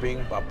much for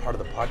being a part of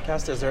the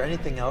podcast. Is there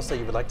anything else that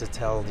you would like to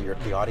tell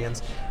the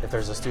audience? If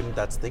there's a student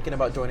that's thinking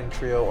about joining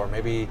TRIO, or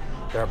maybe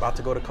they're about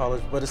to go to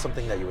college, what is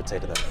something that you would say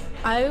to them?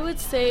 I would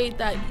say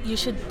that you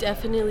should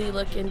definitely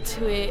look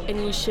into it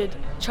and you should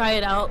try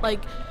it out.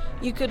 Like,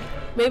 you could,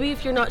 maybe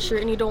if you're not sure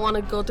and you don't want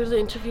to go through the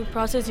interview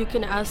process, you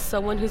can ask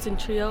someone who's in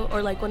TRIO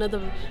or like one of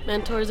the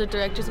mentors or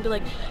directors and be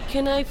like,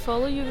 can I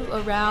follow you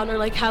around, or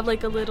like have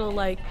like a little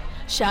like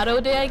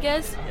shadow day, I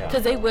guess,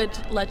 because they would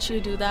let you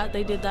do that.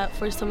 They did that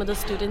for some of the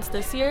students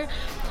this year,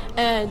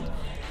 and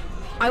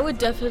I would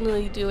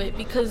definitely do it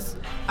because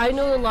I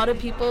know a lot of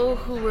people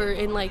who were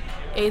in like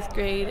 8th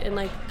grade and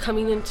like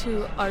coming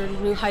into our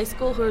new high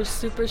school who are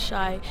super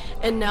shy,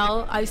 and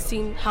now I've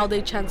seen how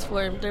they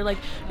transform. They're like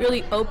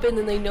really open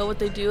and they know what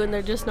they do, and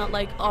they're just not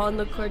like all in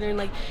the corner, and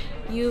like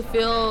you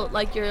feel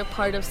like you're a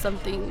part of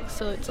something.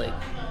 So it's like,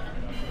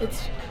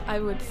 I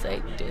would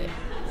say do it.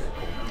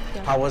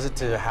 Yeah. How was it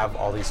to have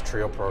all these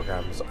TRIO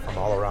programs from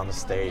all around the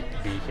state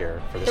be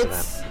here for this event?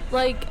 It's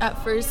like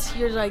at first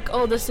you're like,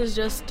 oh, this is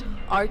just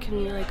our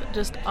community, like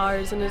just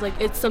ours, and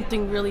it's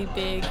something really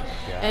big.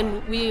 Yeah.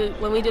 And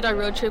when we did our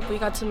road trip, we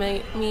got to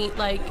meet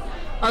like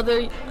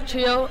other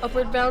TRIO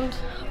Upward Bound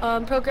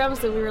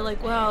programs, and we were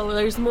like, wow,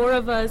 there's more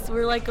of us.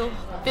 We're like a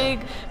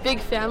big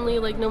family.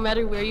 Like no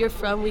matter where you're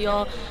from, we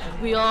all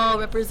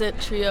represent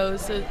TRIO.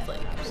 So it's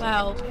like,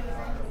 wow.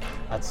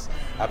 That's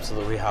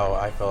absolutely how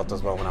I felt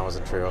as well when I was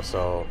in TRIO.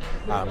 So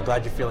I'm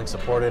glad you're feeling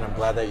supported. I'm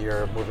glad that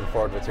you're moving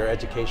forward with your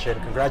education.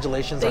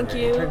 Congratulations on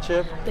your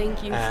internship.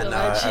 Thank you and, so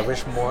much. I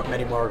wish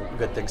many more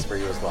good things for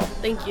you as well.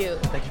 Thank you.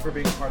 Thank you for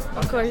being a part of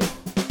the podcast. Of course.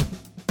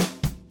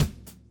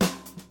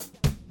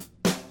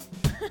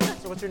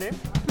 So what's your name?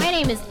 My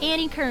name is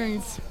Annie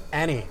Kearns.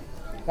 Annie.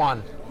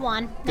 Juan.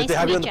 Nice to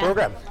have you in the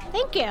program.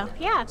 Thank you.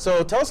 Yeah.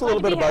 So tell us a little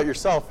bit about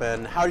yourself,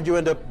 and how did you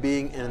end up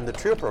being in the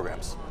TRIO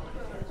programs?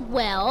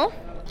 Well,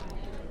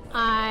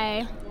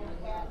 I'm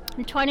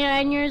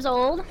 29 years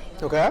old.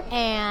 Okay.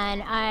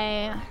 And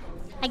I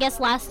guess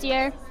last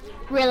year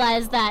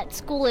realized that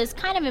school is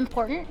kind of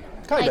important.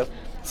 Kind of.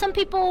 Some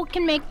people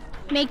can make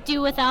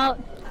do without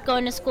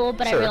going to school,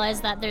 but Sure. I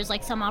realized that there's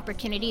like some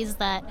opportunities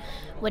that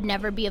would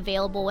never be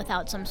available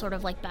without some sort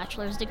of like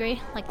bachelor's degree.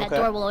 Like that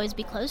door will always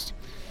be closed.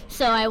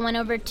 So I went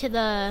over to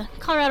the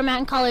Colorado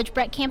Mountain College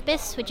Brett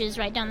campus, which is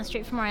right down the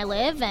street from where I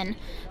live, and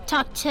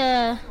talked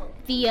to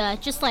the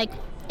just like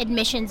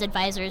admissions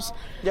advisors.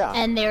 Yeah.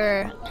 And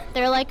they're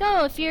like,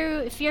 oh, if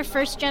you're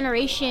first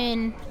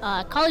generation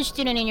college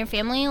student in your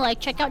family, like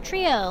check out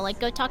TRIO, like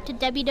go talk to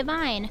Debbie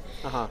Devine.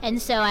 And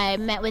so I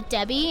met with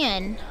Debbie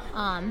and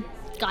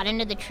got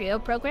into the TRIO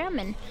program,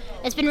 and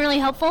it's been really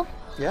helpful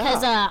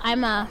because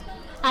I'm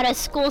out of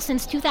school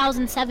since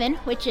 2007,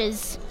 which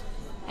is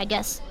I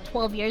guess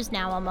 12 years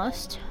now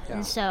almost.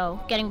 And so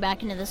getting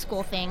back into the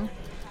school thing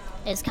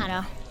is kind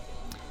of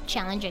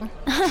challenging.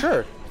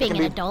 Sure. Being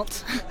an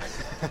adult.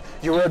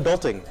 You were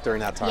adulting during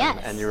that time.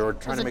 Yes. And you were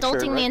trying to make sure. I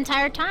was adulting the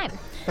entire time.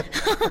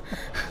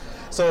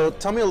 So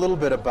tell me a little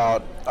bit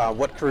about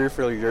what career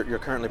field you're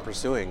currently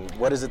pursuing.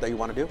 What is it that you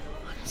want to do?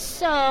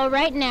 So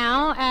right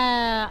now,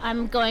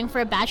 I'm going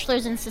for a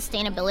bachelor's in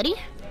sustainability.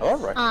 Oh,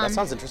 right. That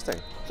sounds interesting.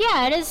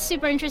 Yeah, it is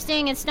super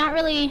interesting. I don't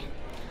really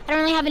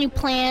have any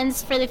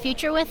plans for the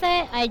future with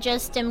it. I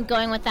just am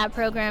going with that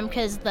program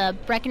because the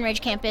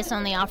Breckenridge campus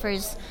only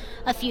offers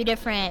a few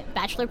different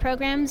bachelor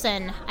programs,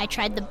 and I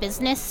tried the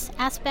business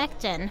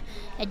aspect and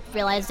I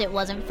realized it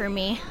wasn't for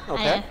me.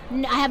 Okay.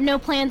 I have no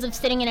plans of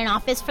sitting in an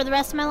office for the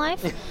rest of my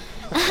life.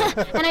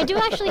 And I do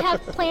actually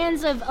have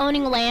plans of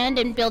owning land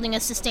and building a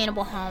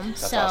sustainable home.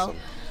 That's so awesome.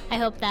 I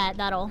hope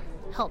that'll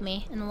help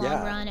me in the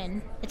long run,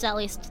 and it's at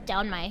least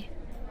down my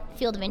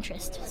field of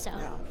interest.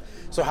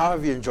 So how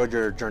have you enjoyed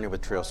your journey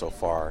with TRIO so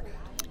far?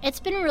 It's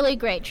been really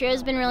great.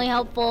 TRIO's been really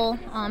helpful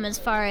as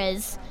far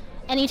as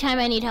anytime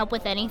I need help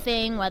with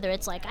anything, whether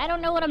it's like, I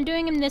don't know what I'm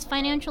doing in this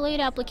financial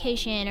aid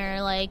application,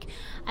 or like,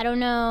 I don't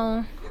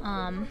know,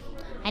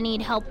 I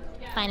need help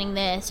finding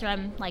this, or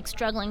I'm like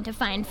struggling to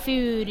find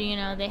food. You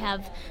know, they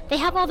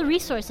have all the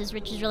resources,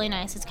 which is really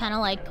nice. It's kind of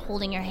like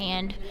holding your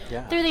hand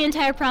through the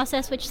entire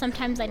process, which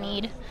sometimes I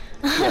need.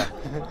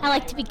 I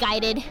like to be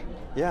guided.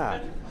 Yeah.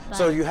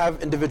 So you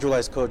have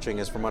individualized coaching,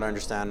 is from what I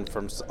understand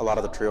from a lot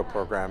of the TRIO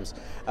programs.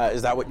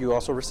 Is that what you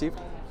also received?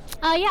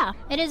 Yeah,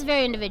 it is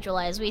very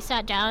individualized. We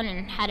sat down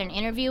and had an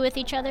interview with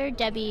each other.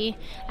 Debbie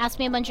asked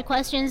me a bunch of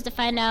questions to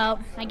find out,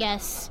 I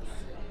guess,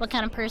 what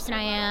kind of person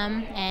I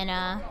am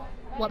and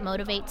what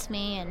motivates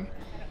me, and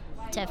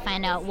to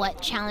find out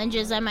what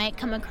challenges I might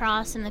come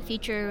across in the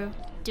future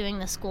doing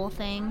the school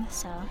thing.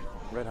 So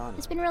right on.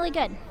 It's been really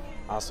good.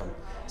 Awesome.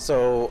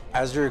 So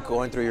as you're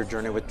going through your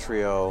journey with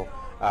TRIO,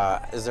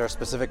 is there a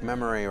specific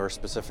memory or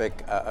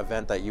specific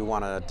event that you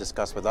want to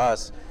discuss with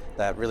us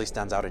that really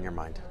stands out in your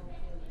mind?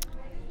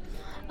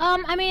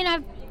 I mean,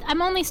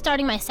 I'm only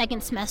starting my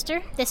second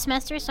semester this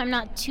semester, so I'm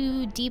not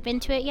too deep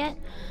into it yet.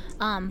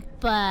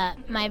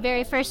 But my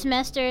very first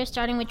semester,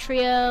 starting with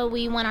TRIO,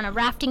 we went on a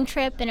rafting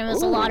trip, and it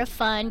was a lot of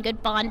fun,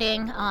 good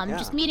bonding,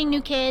 just meeting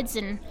new kids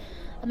and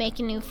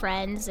making new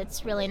friends.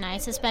 It's really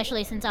nice,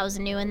 especially since I was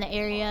new in the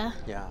area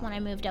when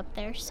I moved up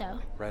there. So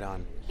right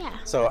on. Yeah.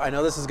 So I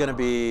know this is going to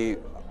be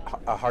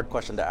a hard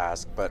question to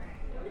ask, but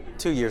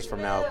 2 years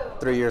from now,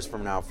 3 years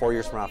from now, 4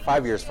 years from now,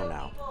 5 years from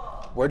now,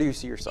 where do you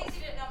see yourself?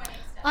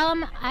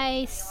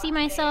 I see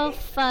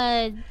myself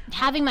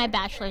having my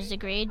bachelor's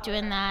degree,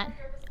 doing that,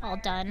 all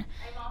done,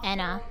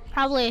 and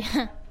probably,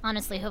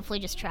 honestly, hopefully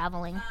just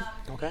traveling.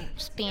 Okay.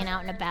 Just being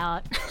out and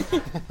about.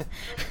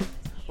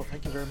 Well,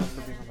 thank you very much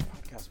for being on the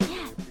podcast. We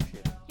really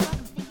appreciate it.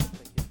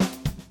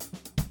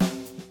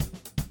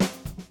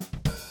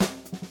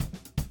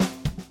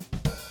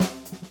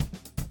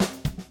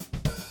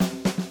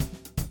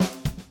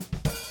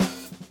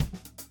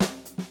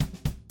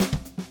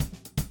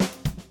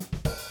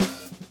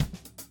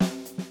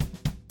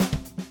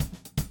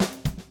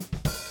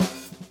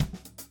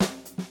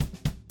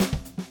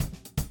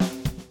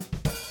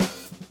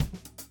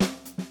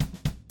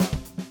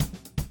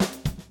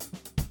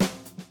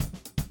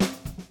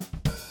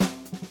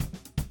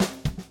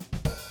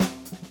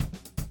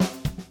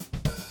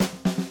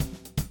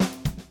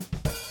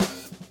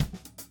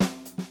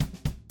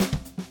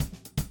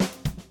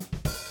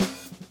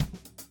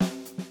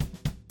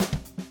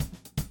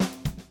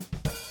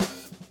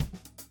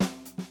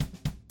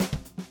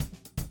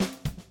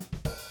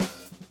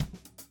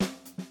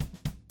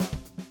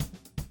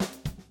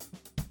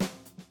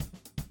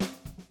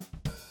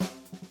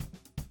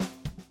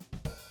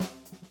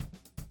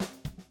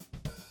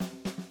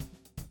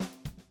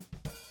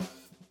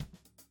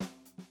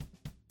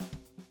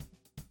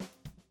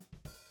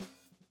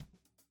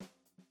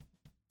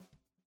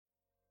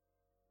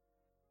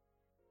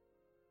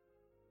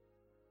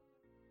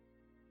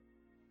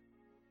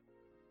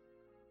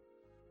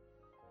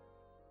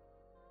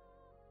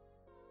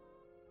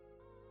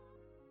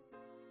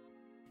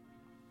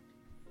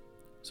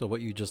 So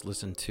what you just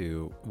listened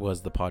to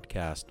was the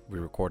podcast we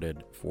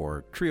recorded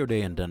for TRIO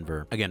Day in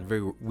Denver. Again,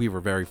 we were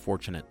very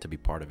fortunate to be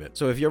part of it.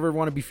 So if you ever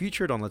want to be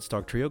featured on Let's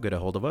Talk TRIO, get a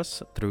hold of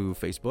us through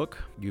Facebook.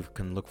 You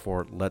can look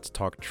for Let's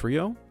Talk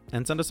TRIO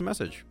and send us a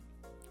message.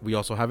 We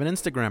also have an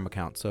Instagram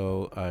account,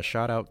 so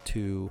shout out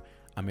to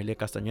Amelia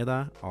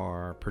Castañeda,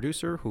 our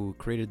producer, who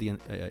created the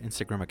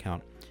Instagram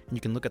account. And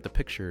you can look at the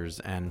pictures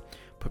and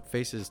put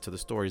faces to the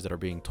stories that are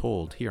being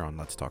told here on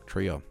Let's Talk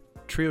TRIO.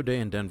 TRIO Day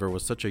in Denver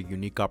was such a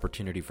unique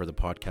opportunity for the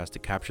podcast to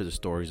capture the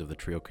stories of the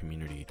TRIO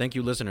community. Thank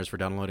you, listeners, for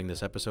downloading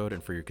this episode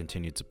and for your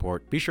continued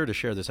support. Be sure to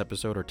share this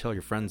episode or tell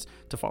your friends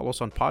to follow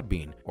us on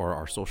Podbean or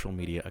our social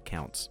media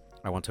accounts.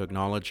 I want to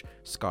acknowledge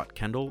Scott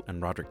Kendall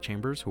and Roderick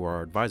Chambers, who are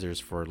our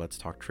advisors for Let's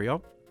Talk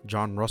TRIO,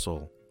 John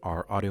Russell,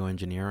 our audio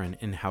engineer and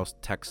in-house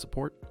tech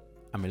support,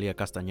 Amelia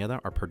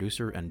Castañeda, our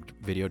producer and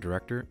video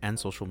director and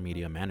social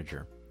media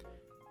manager,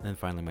 and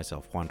finally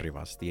myself, Juan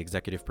Rivas, the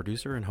executive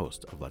producer and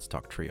host of Let's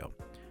Talk TRIO.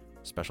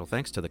 Special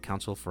thanks to the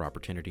Council for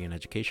Opportunity in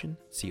Education,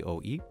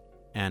 COE,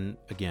 and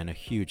again, a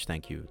huge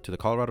thank you to the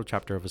Colorado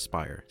chapter of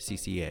Aspire,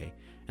 CCA,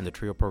 and the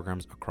TRIO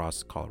programs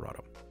across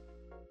Colorado.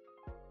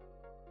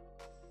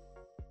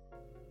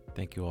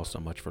 Thank you all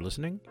so much for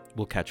listening.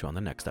 We'll catch you on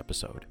the next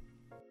episode.